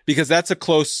baseman because that's a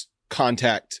close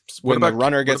contact when the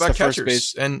runner gets to first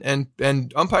base and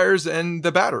umpires and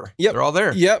the batter. Yep. They're all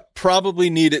there. Yep. Probably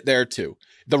need it there too.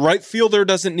 The right fielder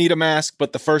doesn't need a mask,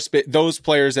 but those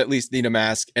players at least need a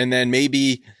mask. And then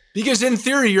maybe Because in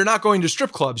theory, you're not going to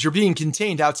strip clubs. You're being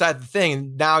contained outside the thing,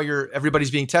 and now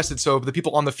everybody's being tested. So the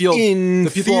people on the field, on the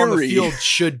field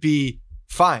should be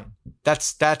fine.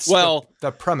 That's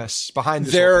the premise behind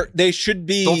this. They should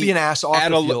be. Don't be an ass off the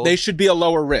field. They should be a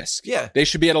lower risk. Yeah, they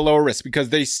should be at a lower risk because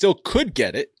they still could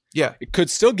get it. Yeah, it could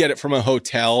still get it from a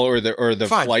hotel or the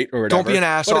flight or whatever. Don't be an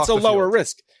ass. But off it's a lower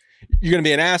risk. You're going to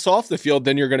be an ass off the field,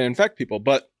 then you're going to infect people.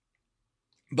 But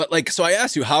so I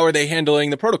asked you, how are they handling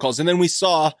the protocols? And then we're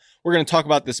going to talk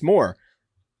about this more,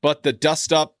 but the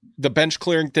dust up, the bench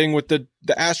clearing thing with the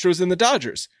Astros and the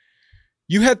Dodgers.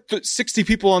 You had 60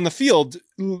 people on the field.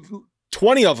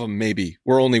 20 of them maybe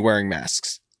were only wearing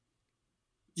masks.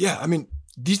 Yeah. I mean,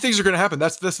 these things are going to happen.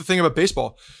 That's the thing about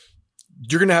baseball.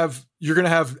 You're going to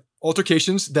have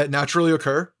altercations that naturally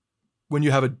occur when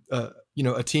you have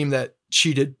a team that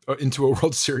cheated into a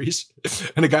World Series,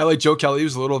 and a guy like Joe Kelly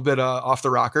was a little bit off the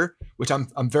rocker, which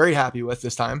I'm very happy with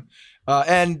this time.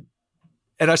 And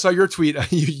I saw your tweet.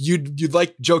 You'd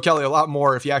like Joe Kelly a lot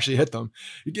more if he actually hit them.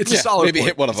 It's a solid. Maybe point.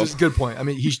 Hit one of them. It's a good point. I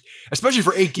mean, especially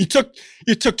for 8 games.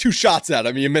 You took 2 shots at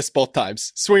him. You missed both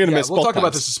times. Swing and a miss. We'll talk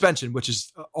about the suspension, which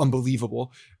is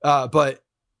unbelievable. But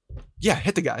yeah,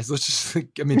 hit the guys. Let's just.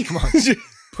 I mean, come on,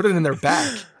 put it in their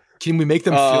back. Can we make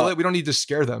them feel it? We don't need to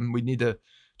scare them. We need to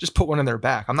just put one in their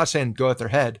back. I'm not saying go at their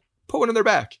head. Put one in their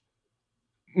back.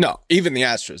 No, even the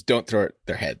Astros don't throw it at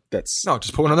their head.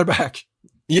 Just put one on their back.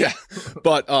 Yeah.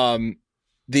 But what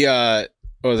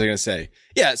was I going to say?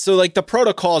 Yeah, so like the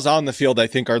protocols on the field I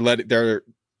think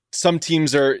some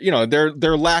teams are,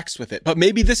 they're lax with it. But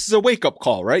maybe this is a wake-up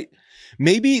call, right?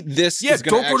 Maybe this is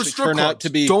going to actually turn out to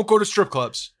be Don't go to strip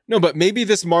clubs. No, but maybe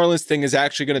this Marlins thing is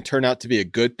actually going to turn out to be a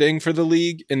good thing for the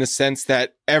league in the sense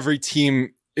that every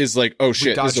team is like, oh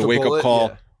shit, this is a wake-up call.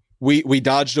 Yeah. We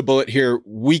dodged a bullet here.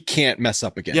 We can't mess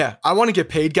up again. Yeah, I want to get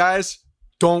paid, guys.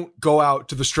 Don't go out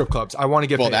to the strip clubs. I want to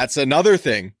get paid. Well, that's another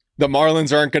thing. The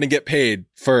Marlins aren't going to get paid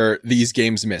for these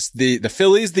games missed. The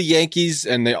Phillies, the Yankees,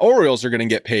 and the Orioles are going to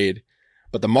get paid,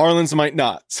 but the Marlins might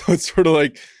not. So it's sort of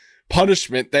like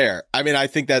punishment there. I mean, I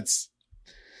think that's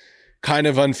kind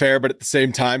of unfair, but at the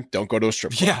same time, don't go to a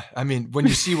strip club. Yeah, I mean, when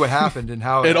you see what happened and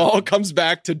how it all comes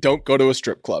back to don't go to a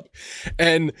strip club.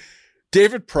 And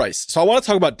David Price. So I want to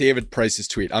talk about David Price's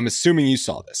tweet. I'm assuming you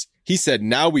saw this. He said,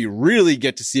 now we really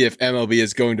get to see if MLB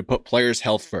is going to put players'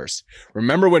 health first.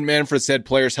 Remember when Manfred said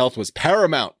players' health was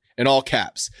paramount in all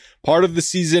caps? Part of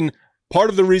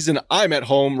the reason I'm at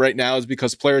home right now is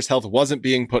because players' health wasn't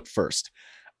being put first.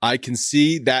 I can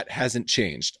see that hasn't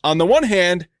changed. On the one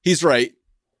hand, he's right.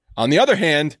 On the other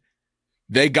hand,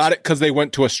 they got it because they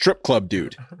went to a strip club,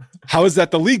 dude. How is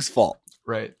that the league's fault?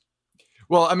 Right.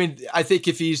 Well, I mean, I think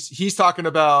if he's talking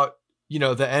about,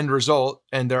 the end result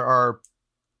and there are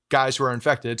guys who are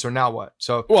infected. So now what?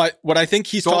 So what I think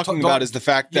he's talking about is the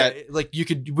fact that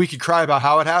we could cry about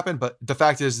how it happened, but the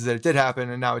fact is that it did happen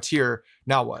and now it's here.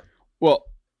 Now what? Well,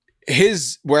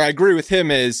 where I agree with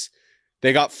him is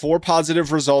they got 4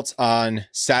 positive results on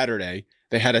Saturday.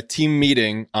 They had a team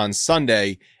meeting on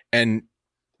Sunday and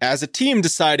as a team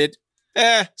decided,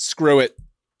 screw it.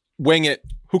 Wing it.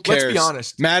 Who cares? Let's be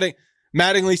honest.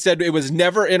 Mattingly said it was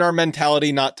never in our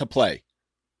mentality not to play.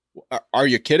 Are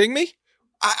you kidding me?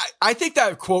 I think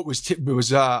that quote was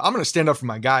I'm going to stand up for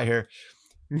my guy here.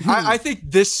 I think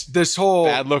this whole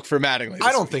bad look for Mattingly.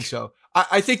 I don't think so.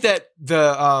 I think that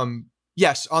the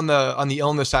yes, on the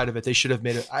illness side of it, they should have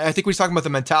made it. I think we're talking about the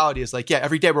mentality is like, yeah,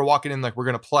 every day we're walking in like we're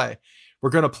going to play. We're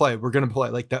going to play. We're going to play.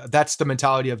 Like that's the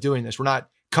mentality of doing this. We're not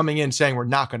coming in saying we're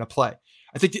not going to play.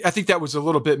 I think that was a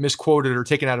little bit misquoted or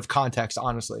taken out of context,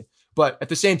 honestly. But at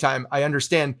the same time, I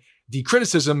understand the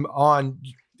criticism on.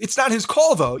 It's not his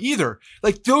call though either.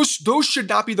 Like those should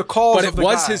not be the calls. But it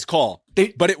was his call.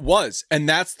 But it was, and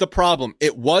that's the problem.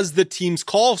 It was the team's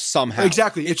call somehow.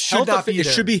 Exactly. It should not be. It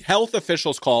should be health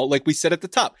officials' call, like we said at the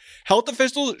top. Health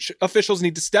officials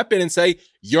need to step in and say,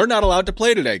 "You're not allowed to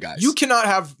play today, guys." You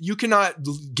cannot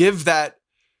give that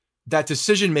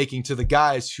decision making to the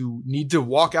guys who need to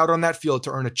walk out on that field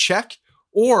to earn a check,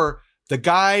 or the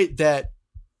guy that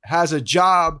has a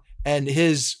job and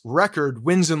his record,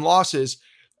 wins and losses,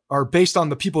 are based on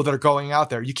the people that are going out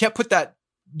there. You can't put that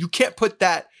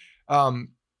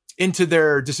into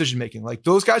their decision making. Like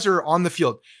those guys are on the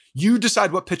field. You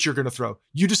decide what pitch you're going to throw.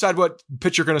 You decide what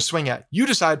pitch you're going to swing at. You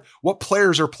decide what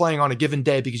players are playing on a given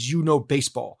day because you know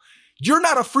baseball. You're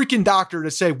not a freaking doctor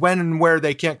to say when and where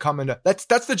they can't come in. That's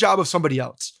the job of somebody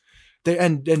else.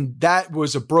 And that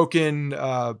was a broken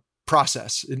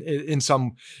process in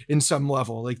some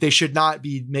level. Like they should not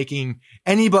be making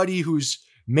anybody who's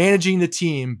managing the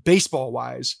team baseball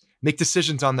wise make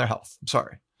decisions on their health. I'm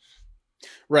sorry.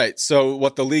 Right. So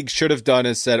what the league should have done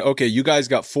is said, okay, you guys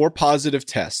got 4 positive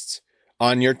tests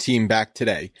on your team back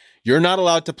today. You're not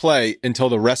allowed to play until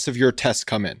the rest of your tests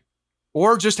come in.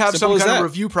 Or just have Simple some kind that.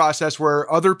 of review process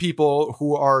where other people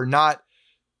who are not,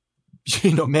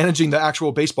 managing the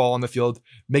actual baseball on the field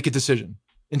make a decision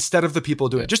instead of the people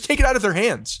doing it. Just take it out of their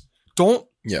hands. Don't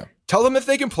tell them if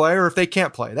they can play or if they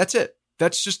can't play. That's it.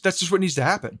 That's just what needs to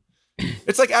happen.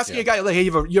 It's like asking a guy, like, hey,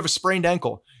 you have a sprained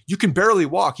ankle. You can barely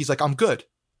walk. He's like, I'm good.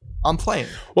 I'm playing.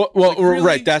 Well, like, really?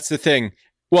 Right. That's the thing.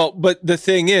 Well, but the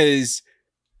thing is,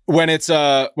 when it's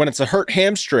a hurt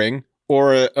hamstring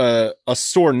or a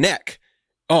sore neck,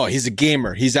 oh, he's a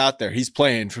gamer. He's out there. He's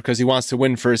playing because he wants to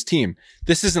win for his team.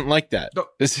 This isn't like that. No,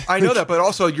 I know that, but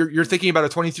also you're thinking about a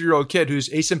 23-year-old kid who's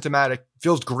asymptomatic,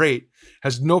 feels great,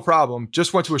 has no problem,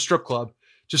 just went to a strip club,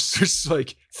 just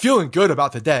like feeling good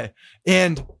about the day,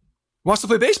 and wants to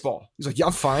play baseball. He's like, yeah,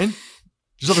 I'm fine.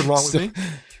 There's nothing wrong with me.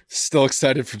 Still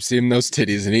excited from seeing those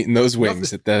titties and eating those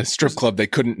wings at the strip club they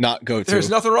couldn't not go to. There's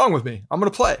nothing wrong with me. I'm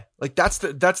going to play. Like that's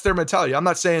their mentality. I'm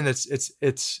not saying it's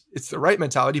the right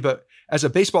mentality, but as a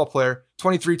baseball player,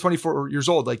 23, 24 years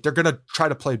old, like they're going to try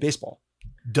to play baseball.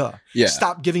 Duh. Yeah.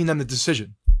 Stop giving them the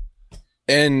decision.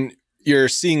 And you're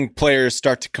seeing players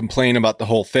start to complain about the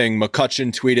whole thing.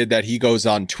 McCutchen tweeted that he goes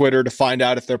on Twitter to find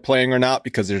out if they're playing or not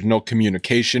because there's no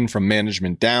communication from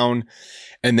management down.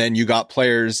 And then you got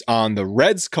players on the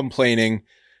Reds complaining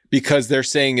because they're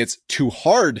saying it's too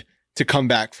hard to come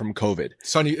back from COVID.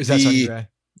 Sonny Gray?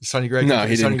 Sonny Gray? No,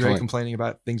 he didn't. Sonny Gray complaining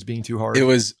about things being too hard. It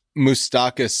was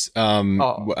Moustakas.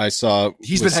 I saw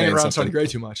he's been hanging around Sonny Gray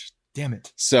too much. Damn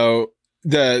it. So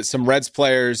some Reds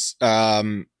players,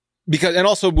 because and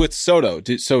also with Soto.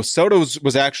 So Soto's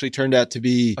was actually turned out to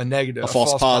be a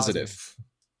false positive.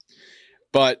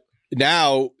 But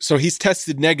now, so he's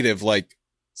tested negative like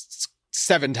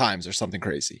 7 times or something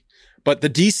crazy. But the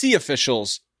DC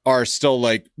officials are still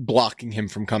like blocking him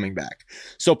from coming back.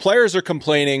 So players are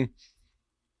complaining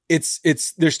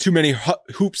there's too many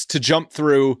hoops to jump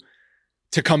through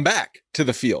to come back to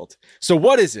the field. So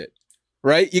what is it?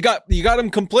 Right? You got them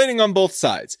complaining on both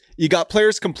sides. You got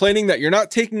players complaining that you're not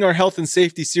taking our health and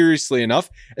safety seriously enough,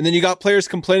 and then you got players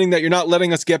complaining that you're not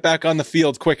letting us get back on the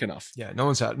field quick enough. Yeah, no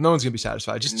one's going to be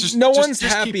satisfied. Just no one's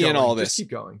happy in all this. Just keep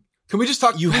going. Can we just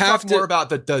talk? More about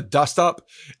the dust up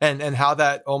and how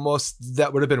that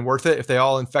would have been worth it if they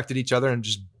all infected each other and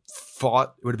just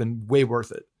fought? It would have been way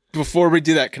worth it. Before we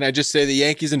do that, can I just say the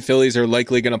Yankees and Phillies are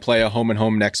likely going to play a home and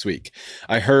home next week?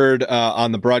 I heard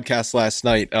on the broadcast last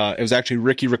night, it was actually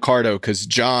Ricky Ricardo because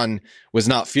John was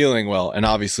not feeling well. And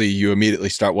obviously you immediately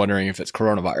start wondering if it's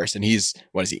coronavirus. And he's,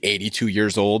 82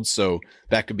 years old? So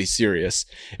that could be serious.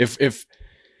 If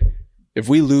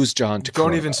we lose John to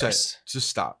don't even say it. Just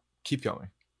stop. Keep going.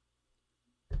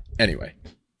 Anyway,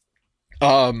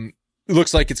 it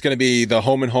looks like it's going to be the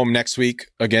home and home next week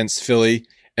against Philly,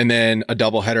 and then a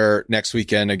doubleheader next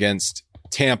weekend against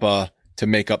Tampa to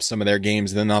make up some of their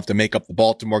games, and then they'll have to make up the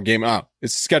Baltimore game.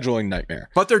 It's a scheduling nightmare.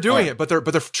 But they're doing it. But they're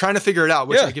trying to figure it out,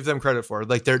 which I give them credit for.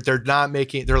 Like they're not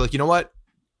making. They're like, you know what?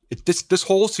 This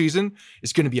whole season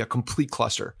is going to be a complete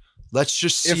cluster. Let's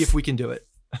just see if we can do it.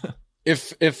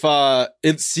 if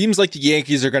it seems like the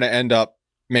Yankees are going to end up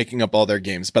making up all their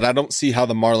games, but I don't see how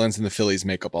the Marlins and the Phillies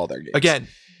make up all their games. Again,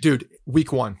 dude,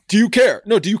 week 1. Do you care?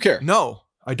 No, do you care? No,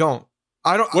 I don't.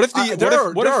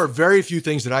 There are very few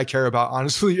things that I care about,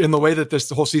 honestly, in the way that this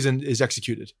whole season is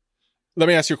executed. Let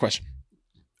me ask you a question.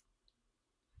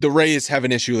 The Rays have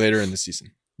an issue later in the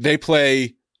season. They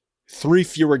play 3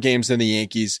 fewer games than the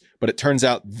Yankees, but it turns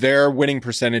out their winning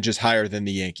percentage is higher than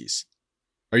the Yankees.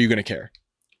 Are you going to care?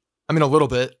 I mean, a little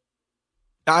bit.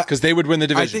 Because they would win the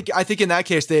division. I think in that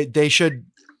case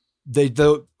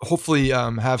they'll hopefully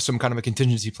have some kind of a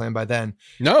contingency plan by then.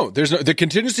 No, the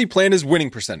contingency plan is winning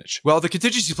percentage. Well, the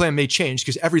contingency plan may change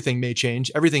because everything may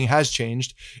change. Everything has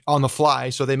changed on the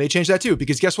fly, so they may change that too.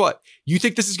 Because guess what? You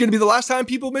think this is going to be the last time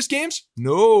people miss games?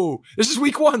 No, this is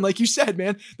week 1, like you said,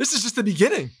 man. This is just the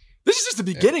beginning. This is just the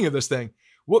beginning of this thing.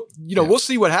 Well, we'll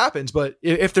see what happens, but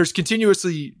if there's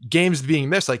continuously games being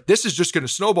missed, like this is just going to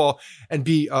snowball and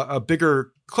be a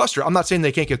bigger cluster. I'm not saying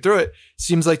they can't get through it. It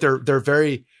seems like they're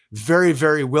very, very,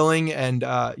 very willing and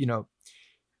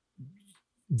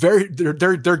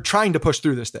they're trying to push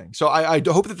through this thing. So I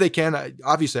hope that they can.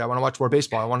 Obviously, I want to watch more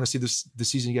baseball. I want to see the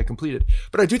season get completed.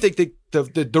 But I do think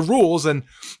the rules and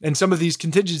some of these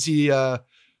contingency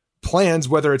plans,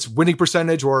 whether it's winning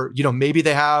percentage or maybe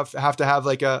they have to have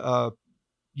like a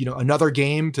another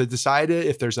game to decide it.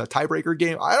 If there's a tiebreaker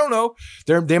game, I don't know.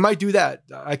 They might do that.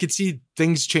 I could see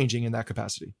things changing in that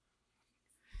capacity.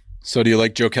 So do you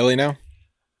like Joe Kelly now?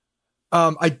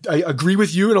 I agree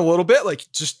with you in a little bit. Like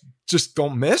just just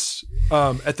don't miss.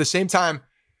 At the same time,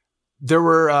 there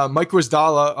were Mike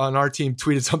Wisdala on our team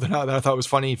tweeted something out that I thought was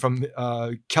funny from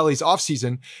Kelly's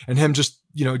offseason and him just,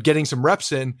 getting some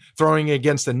reps in, throwing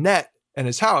against the net in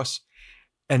his house.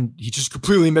 And he just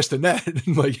completely missed the net.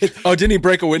 Didn't he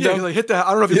break a window? Yeah, he hit that.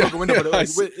 I don't know if he broke a window,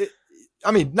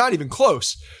 but not even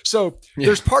close. So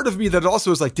there's part of me that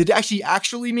also is like, did he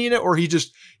actually mean it? Or he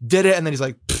just did it and then he's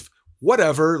like,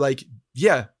 whatever. I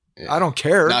don't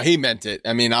care. No, he meant it.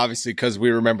 I mean, obviously, because we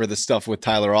remember the stuff with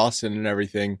Tyler Austin and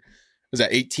everything. Was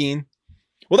that 18?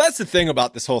 Well, that's the thing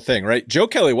about this whole thing, right? Joe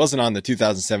Kelly wasn't on the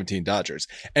 2017 Dodgers,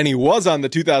 and he was on the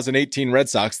 2018 Red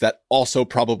Sox that also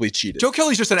probably cheated. Joe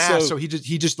Kelly's just an ass, so he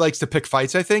just likes to pick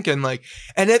fights, I think, even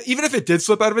if it did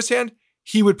slip out of his hand,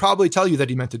 he would probably tell you that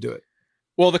he meant to do it.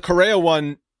 Well, the Correa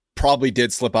one probably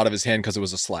did slip out of his hand because it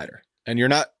was a slider, and you're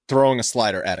not throwing a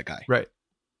slider at a guy, right?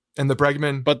 And the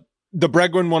Bregman, but the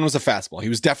Bregman one was a fastball. He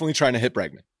was definitely trying to hit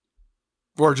Bregman.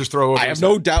 Or just throw over. I have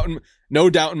no doubt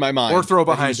in my mind. Or throw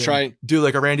behind him. Do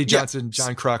like a Randy Johnson,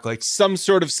 John Kruk. Like some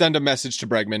sort of send a message to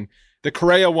Bregman. The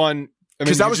Correa one.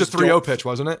 Because that was a 3-0 pitch,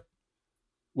 wasn't it?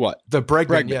 What? The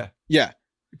Bregman, yeah. Yeah.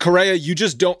 Correa, you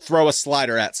just don't throw a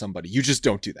slider at somebody. You just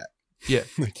don't do that. Yeah.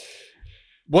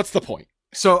 What's the point?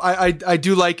 So I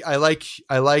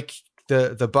like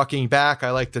the bucking back.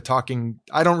 I like the talking.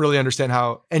 I don't really understand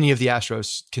how any of the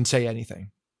Astros can say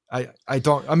anything. I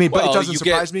don't. I mean, but it doesn't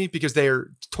surprise me because they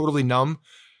are totally numb.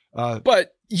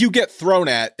 But you get thrown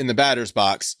at in the batter's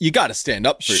box. You got to stand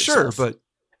up for yourself. Sure,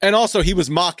 and also he was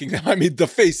mocking them. I mean, the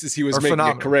faces he was making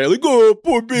phenomenal. at Correa, like, oh,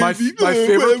 poor baby. My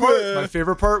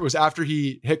favorite part was after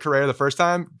he hit Correa the first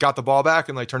time, got the ball back,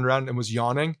 and like turned around and was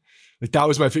yawning. Like that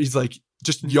was my. He's like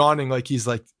just yawning, like he's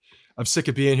like, I'm sick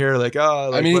of being here. Like,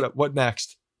 what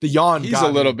next? The yawn. He's a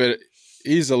little bit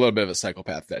of a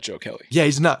psychopath, that Joe Kelly. Yeah,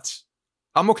 he's nuts.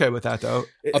 I'm okay with that though.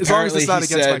 As long as it's not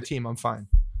against my team, I'm fine.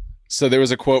 So there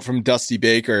was a quote from Dusty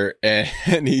Baker,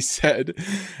 and he said,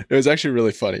 it was actually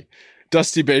really funny.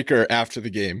 Dusty Baker, after the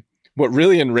game, what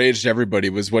really enraged everybody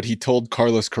was what he told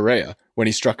Carlos Correa when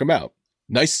he struck him out.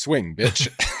 Nice swing, bitch.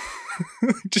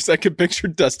 Just I could picture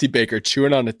Dusty Baker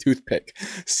chewing on a toothpick,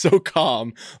 so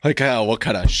calm, like, oh, what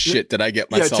kind of shit did I get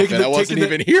myself in? I wasn't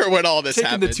even here when all this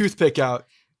happened. Taking the toothpick out.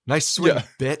 Nice swing,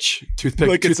 bitch. Toothpick,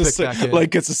 like toothpick back in.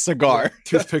 Like it's a cigar.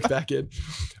 Toothpick back in.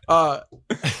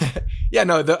 Yeah,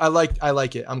 no, I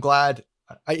like it. I'm glad.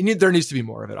 There needs to be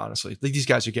more of it, honestly. Like these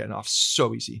guys are getting off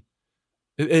so easy.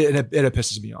 It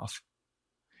pisses me off.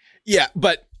 Yeah,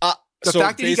 but the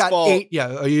fact that baseball, he got 8.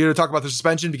 Yeah, are you going to talk about the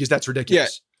suspension because that's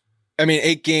ridiculous? Yeah, I mean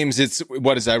 8 games. It's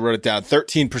I wrote it down.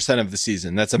 13% of the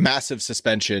season. That's a massive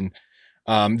suspension.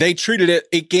 They treated it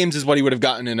 8 games is what he would have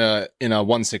gotten in a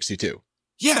 162.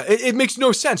 Yeah, it makes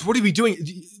no sense. What are we doing?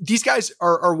 These guys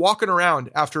are walking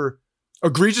around after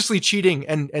egregiously cheating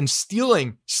and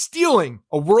stealing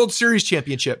a World Series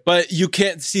championship. But you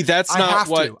can't see that's not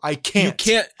what I can't.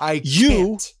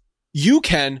 You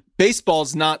can.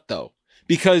 Baseball's not though,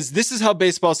 because this is how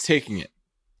baseball's taking it.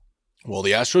 Well,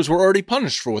 the Astros were already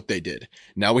punished for what they did.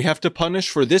 Now we have to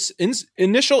punish for this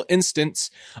initial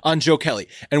instance on Joe Kelly.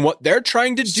 And what they're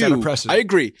trying to do, I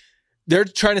agree. They're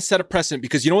trying to set a precedent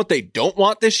because you know what they don't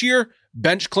want this year?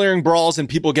 Bench clearing brawls and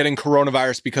people getting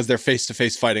coronavirus because they're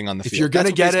face-to-face fighting on the field. If you're going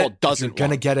to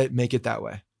get it, make it that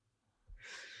way.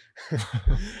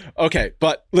 Okay,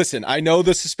 but listen, I know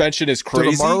the suspension is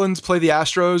crazy. Do the Marlins play the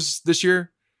Astros this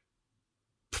year?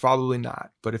 Probably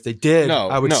not. But if they did,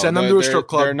 I would send them to a strip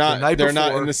club the night before,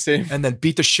 not in the same, and then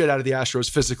beat the shit out of the Astros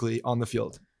physically on the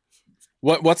field.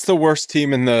 What's the worst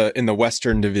team in the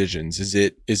Western divisions? Is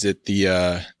it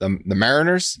the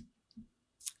Mariners?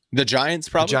 The Giants,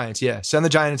 probably? The Giants, yeah. Send the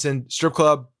Giants in, strip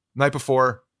club, night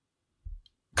before,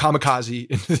 kamikaze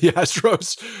into the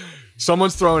Astros.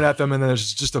 Someone's throwing at them, and then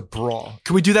there's just a brawl.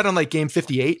 Can we do that on like game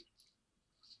 58?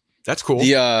 That's cool.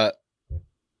 The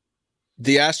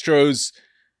Astros.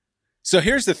 So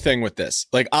here's the thing with this.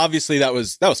 Like, obviously that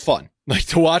was fun. Like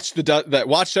to watch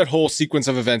that whole sequence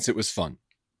of events. It was fun.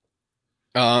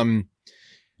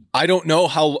 I don't know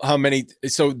how many.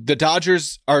 So the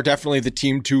Dodgers are definitely the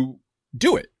team to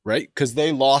do it, right? Because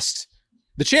they lost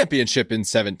the championship in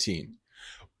 2017.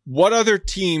 What other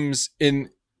teams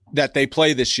that they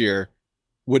play this year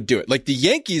would do it? Like the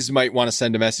Yankees might want to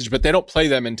send a message, but they don't play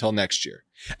them until next year.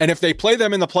 And if they play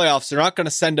them in the playoffs, they're not going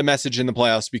to send a message in the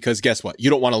playoffs because guess what? You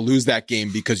don't want to lose that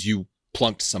game because you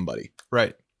plunked somebody.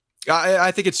 Right.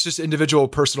 I think it's just individual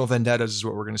personal vendettas is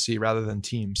what we're going to see rather than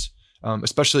teams,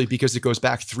 especially because it goes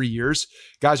back 3 years.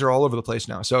 Guys are all over the place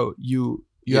now. So you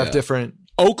have different.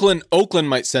 Oakland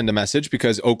might send a message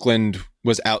because Oakland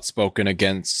was outspoken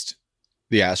against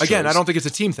the Astros. Again, I don't think it's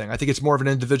a team thing. I think it's more of an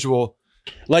individual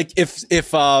Like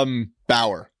if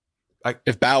Bauer,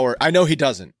 I know he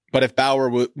doesn't, but if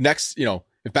Bauer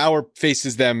if Bauer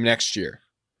faces them next year.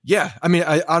 Yeah. I mean,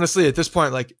 I honestly, at this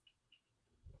point, like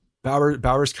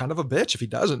Bauer's kind of a bitch if he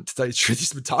doesn't. To tell you the truth,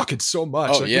 he's been talking so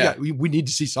much. Oh, yeah. We need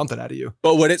to see something out of you.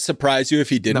 But would it surprise you if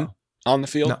he didn't on the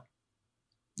field? No,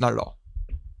 not at all.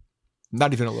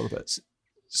 Not even a little bit.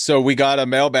 So we got a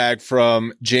mailbag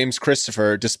from James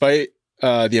Christopher. Despite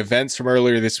the events from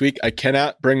earlier this week, I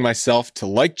cannot bring myself to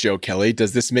like Joe Kelly.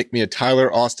 Does this make me a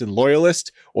Tyler Austin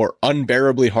loyalist or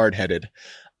unbearably hard-headed?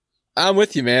 I'm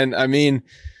with you, man. I mean,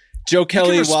 Joe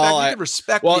Kelly, while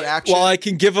I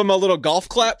can give him a little golf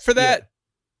clap for that,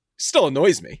 still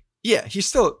annoys me. Yeah, he's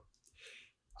still.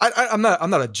 I'm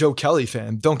not a Joe Kelly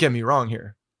fan. Don't get me wrong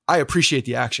here. I appreciate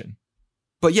the action,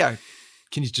 but yeah,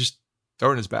 can you just throw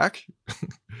it in his back?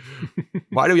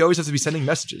 Why do we always have to be sending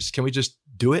messages? Can we just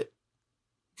do it?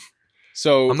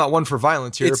 So I'm not one for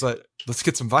violence here, but let's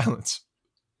get some violence.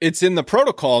 It's in the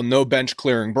protocol, no bench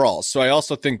clearing brawls. So I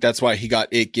also think that's why he got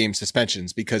 8-game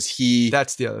suspensions, because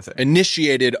that's the other thing,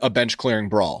 initiated a bench clearing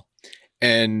brawl.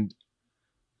 And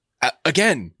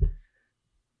again,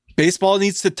 baseball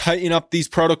needs to tighten up these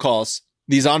protocols,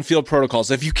 these on-field protocols.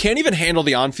 If you can't even handle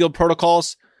the on-field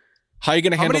protocols, how are you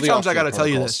going to handle the off-field protocols? How many times I got to tell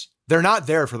you this? They're not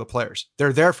there for the players.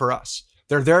 They're there for us.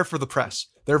 They're there for the press.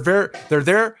 They're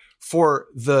there for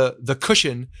the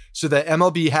cushion so that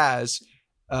MLB has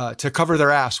to cover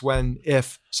their ass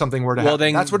if something were to happen. Well,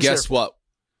 then that's what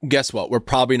guess what? We're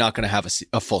probably not going to have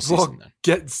a full season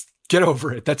then. Get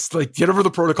over it. That's like, get over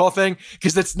the protocol thing,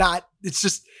 because it's not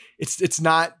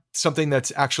something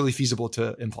that's actually feasible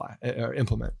to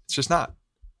implement. It's just not.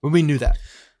 We knew that.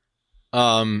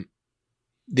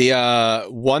 The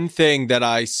one thing that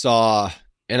I saw,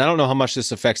 and I don't know how much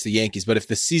this affects the Yankees, but if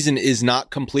the season is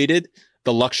not completed,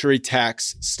 the luxury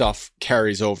tax stuff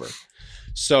carries over.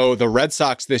 So the Red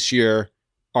Sox this year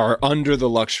are under the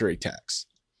luxury tax.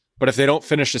 But if they don't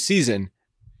finish the season,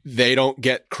 they don't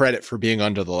get credit for being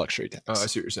under the luxury tax. Oh, I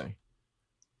see what you're saying.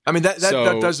 I mean, that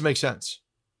does make sense.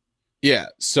 Yeah.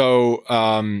 So,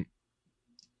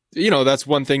 that's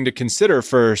one thing to consider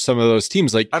for some of those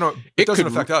teams. Like, it doesn't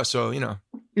affect us. So,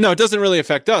 No, it doesn't really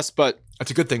affect us, but that's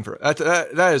a good thing for it.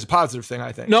 That is a positive thing,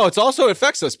 I think. No, it also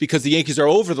affects us because the Yankees are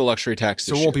over the luxury tax.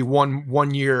 So it won't be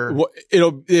one year.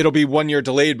 It'll be 1 year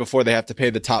delayed before they have to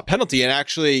pay the top penalty. And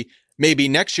actually, maybe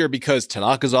next year, because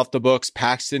Tanaka's off the books,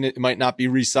 Paxton it might not be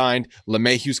re-signed,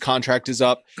 LeMahieu's contract is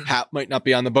up, Hap might not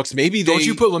be on the books. Maybe don't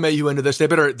you put LeMahieu into this?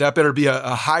 That better be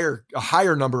a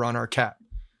higher number on our cap.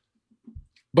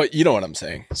 But you know what I'm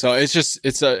saying. So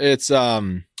it's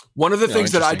one of the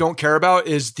things that I don't care about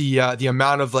is the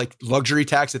amount of like luxury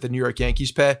tax that the New York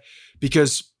Yankees pay,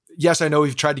 because yes, I know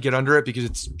we've tried to get under it because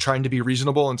it's trying to be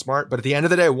reasonable and smart, but at the end of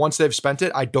the day, once they've spent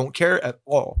it, I don't care at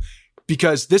all,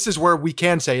 because this is where we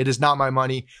can say it is not my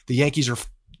money. The Yankees are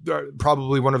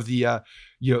probably one of the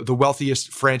the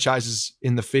wealthiest franchises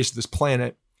in the face of this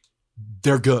planet.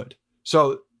 They're good.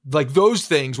 So like those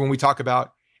things, when we talk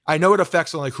about, I know it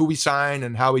affects on like who we sign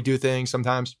and how we do things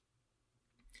sometimes.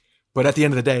 But at the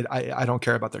end of the day, I don't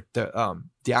care about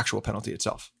the actual penalty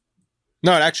itself.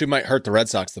 No, it actually might hurt the Red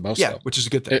Sox the most. Yeah, though, which is a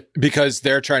good thing. Because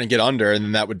they're trying to get under, and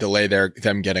then that would delay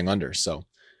them getting under. So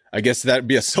I guess that'd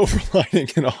be a silver lining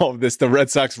in all of this. The Red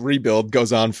Sox rebuild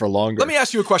goes on for longer. Let me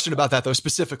ask you a question about that, though,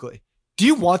 specifically. Do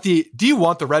you want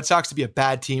the Red Sox to be a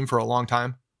bad team for a long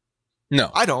time?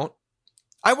 No, I don't.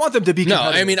 I want them to be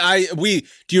competitive. No, I mean,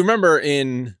 do you remember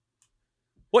in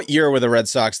what year were the Red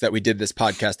Sox that we did this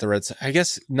podcast? I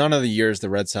guess none of the years the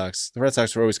Red Sox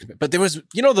were always, but there was,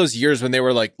 those years when they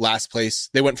were like last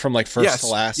place, they went from like first to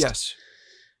last. Yes.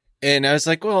 And I was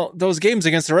like, well, those games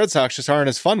against the Red Sox just aren't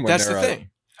as fun when that's the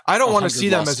thing. I don't want to see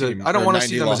them as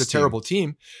a terrible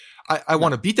team. I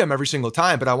want to beat them every single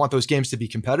time, but I want those games to be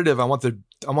competitive. I want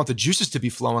the juices to be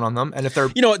flowing on them. And if they're,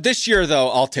 this year though,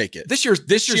 I'll take it. This year's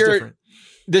different.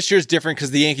 This year's different because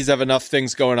the Yankees have enough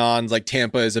things going on. Like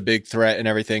Tampa is a big threat and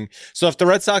everything. So if the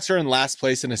Red Sox are in last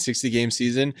place in a 60-game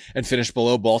season and finish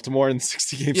below Baltimore in the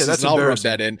 60-game season,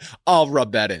 I'll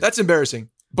rub that in. That's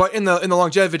embarrassing. But in the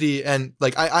longevity and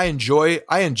like I enjoy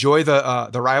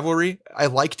the rivalry. I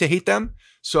like to hate them.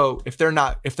 So if they're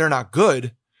not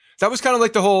good, that was kind of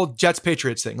like the whole Jets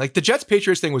Patriots thing. Like the Jets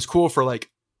Patriots thing was cool for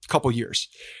like couple years,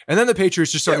 and then the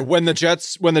Patriots just started when the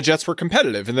Jets were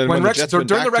competitive, and then during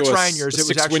the Rex Ryan years, it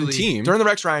was actually team. During the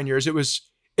Rex Ryan years, it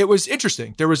was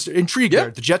interesting. There was intrigue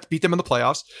there. The Jets beat them in the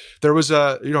playoffs. There was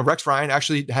Rex Ryan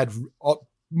actually had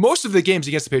most of the games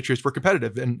against the Patriots were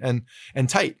competitive and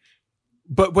tight.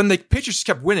 But when the Patriots just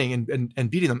kept winning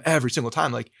and beating them every single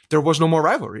time, like there was no more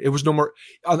rivalry. It was no more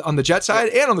on the Jet side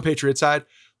and on the Patriot side.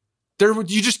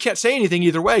 you just can't say anything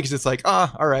either way because it's like,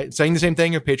 all right, saying the same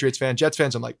thing of Patriots fan, Jets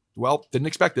fans. I'm like, well, didn't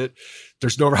expect it.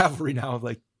 There's no rivalry now.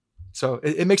 Like, so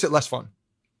it makes it less fun.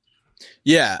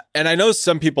 Yeah, and I know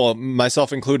some people,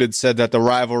 myself included, said that the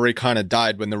rivalry kind of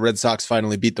died when the Red Sox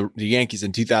finally beat the Yankees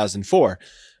in 2004.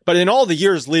 But in all the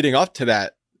years leading up to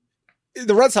that,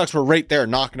 the Red Sox were right there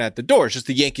knocking at the door. It's just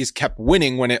the Yankees kept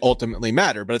winning when it ultimately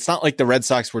mattered. But it's not like the Red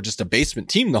Sox were just a basement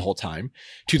team the whole time.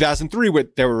 2003,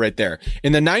 they were right there.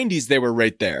 In the 90s, they were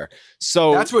right there.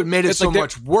 So that's what made it so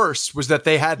much worse was that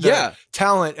they had the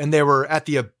talent and they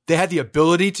had the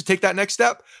ability to take that next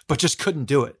step, but just couldn't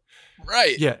do it.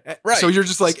 Right. Yeah. Right. So you're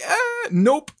just like,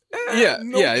 nope. Yeah.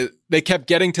 Nope. Yeah. They kept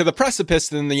getting to the precipice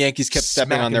and then the Yankees kept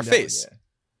stepping on their face.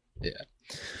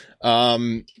 Yeah.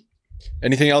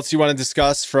 Anything else you want to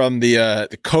discuss from the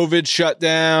COVID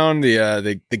shutdown,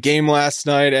 the game last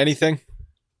night? Anything?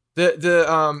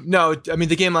 No, I mean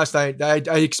the game last night. I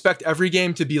expect every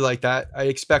game to be like that. I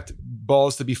expect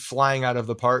balls to be flying out of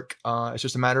the park. It's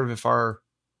just a matter of if our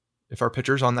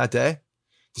pitchers on that day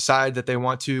decide that they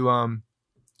want to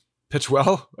pitch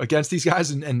well against these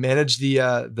guys and manage the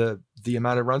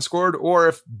amount of runs scored, or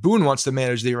if Boone wants to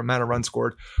manage the amount of runs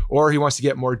scored, or he wants to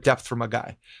get more depth from a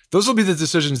guy. Those will be the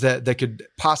decisions that could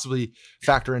possibly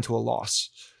factor into a loss.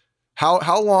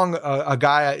 How long a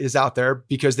guy is out there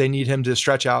because they need him to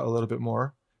stretch out a little bit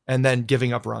more and then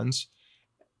giving up runs.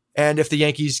 And if the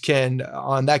Yankees can,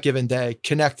 on that given day,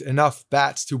 connect enough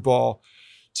bats to ball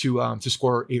to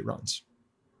score 8 runs.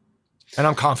 And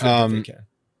I'm confident that they can.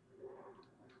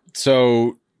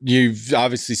 So you've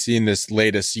obviously seen this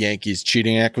latest Yankees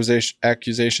cheating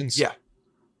accusations. Yeah.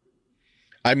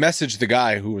 I messaged the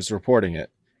guy who was reporting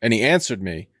it and he answered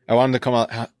me. I wanted to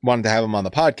have him on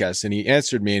the podcast and he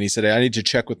answered me and he said, I need to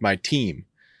check with my team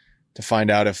to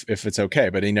find out if it's okay.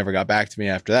 But he never got back to me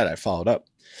after that. I followed up.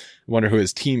 I wonder who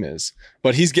his team is,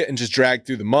 but he's getting just dragged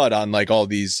through the mud on like all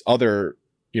these other,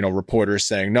 reporters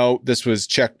saying, no, this was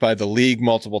checked by the league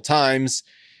multiple times.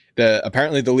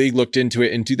 Apparently the league looked into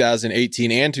it in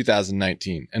 2018 and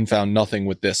 2019 and found nothing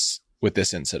with this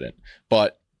incident.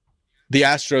 But the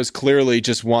Astros clearly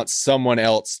just want someone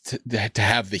else to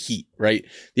have the heat, right?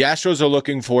 The Astros are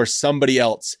looking for somebody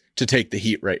else to take the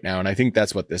heat right now. And I think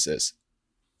that's what this is.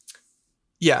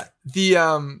 Yeah.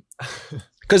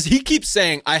 Because he keeps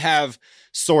saying, I have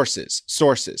sources,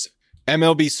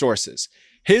 MLB sources.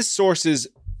 His sources,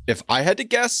 if I had to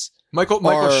guess, Michael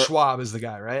Schwab is the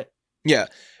guy, right? Yeah.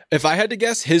 If I had to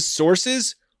guess, his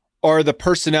sources are the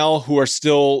personnel who are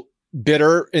still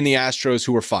bitter in the Astros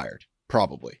who were fired,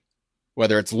 probably.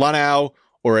 Whether it's Lunau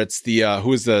or it's the who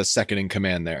was the second in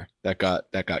command there that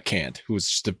got canned, who was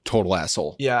just a total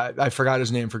asshole. Yeah, I forgot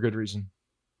his name for good reason.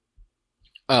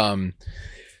 So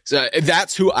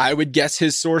that's who I would guess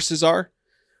his sources are.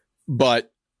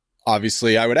 But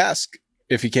obviously, I would ask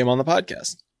if he came on the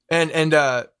podcast. And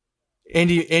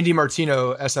Andy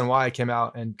Martino, SNY, came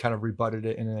out and kind of rebutted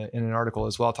it in an article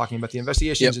as well, talking about the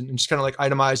investigations and just kind of like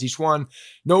itemized each one.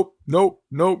 Nope.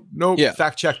 Yeah.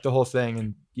 Fact check the whole thing.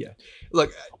 And yeah,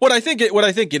 look, what I think it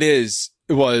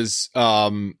was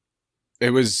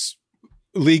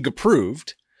league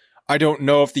approved. I don't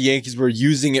know if the Yankees were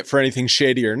using it for anything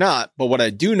shady or not, but what I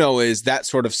do know is that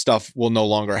sort of stuff will no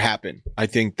longer happen. I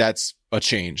think that's a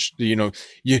change. You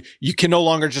can no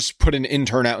longer just put an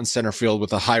intern out in center field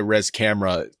with a high res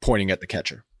camera pointing at the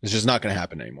catcher. It's just not going to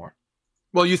happen anymore.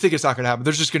 Well, you think it's not going to happen.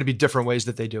 There's just going to be different ways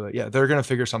that they do it. Yeah, they're going to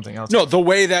figure something else out. No, the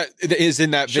way that is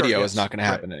in that video is not going to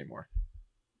happen anymore.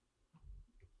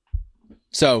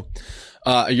 So,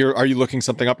 are you looking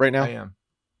something up right now? I am,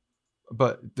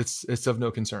 but it's of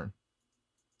no concern.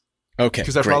 Okay,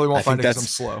 because I probably won't find it because I'm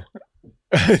slow.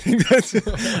 I think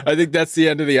that's the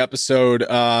end of the episode.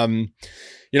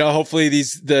 Hopefully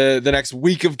the next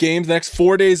week of games, the next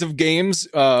 4 days of games,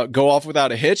 go off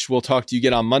without a hitch. We'll talk to you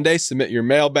again on Monday. Submit your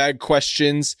mailbag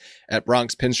questions at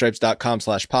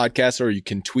bronxpinstripes.com/podcast, or you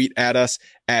can tweet at us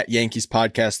at Yankees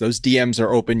Podcast. Those DMs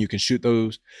are open. You can shoot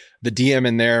the DM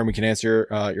in there and we can answer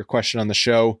your question on the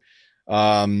show.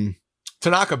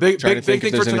 Tanaka, big thing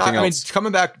for Tanaka. I mean,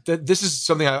 coming back, this is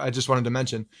something I just wanted to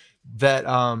mention that,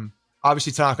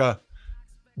 obviously Tanaka,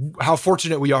 how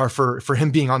fortunate we are for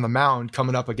him being on the mound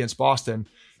coming up against Boston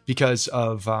because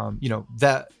of,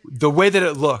 that the way that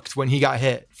it looked when he got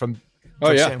hit from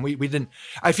Sam. We didn't,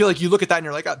 I feel like you look at that and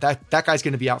you're like, that guy's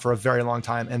going to be out for a very long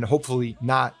time and hopefully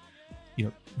not,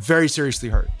 very seriously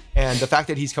hurt. And the fact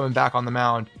that he's coming back on the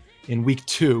mound in week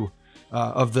 2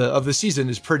 of the season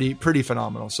is pretty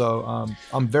phenomenal. So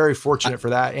I'm very fortunate for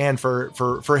that and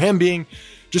for him being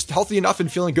just healthy enough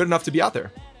and feeling good enough to be out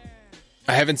there.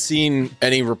 I haven't seen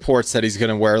any reports that he's going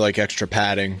to wear like extra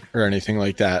padding or anything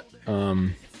like that.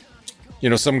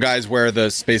 some guys wear the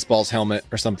Spaceballs helmet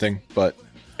or something, but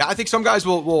I think some guys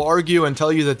will argue and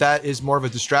tell you that is more of a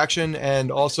distraction,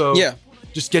 and also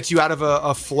just gets you out of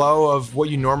a flow of what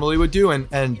you normally would do. And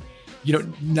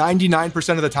 99%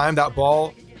 of the time that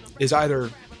ball is either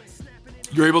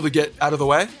you're able to get out of the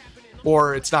way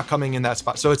or it's not coming in that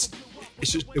spot. So it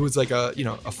was like a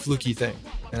fluky thing.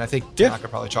 And I think Tanaka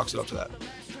probably chalks it up to that.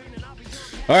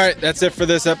 All right, that's it for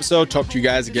this episode. Talk to you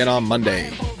guys again on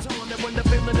Monday.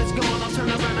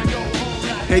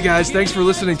 Hey guys, thanks for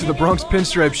listening to the Bronx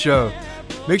Pinstripe Show.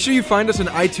 Make sure you find us on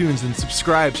iTunes and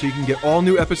subscribe so you can get all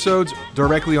new episodes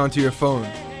directly onto your phone.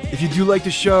 If you do like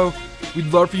the show, we'd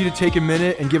love for you to take a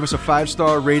minute and give us a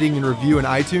 5-star rating and review in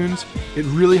iTunes. It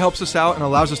really helps us out and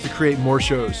allows us to create more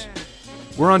shows.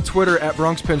 We're on Twitter at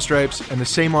Bronx Pinstripes and the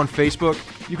same on Facebook.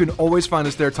 You can always find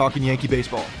us there talking Yankee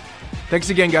baseball. Thanks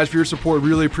again, guys, for your support.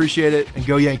 Really appreciate it, and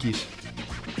go Yankees.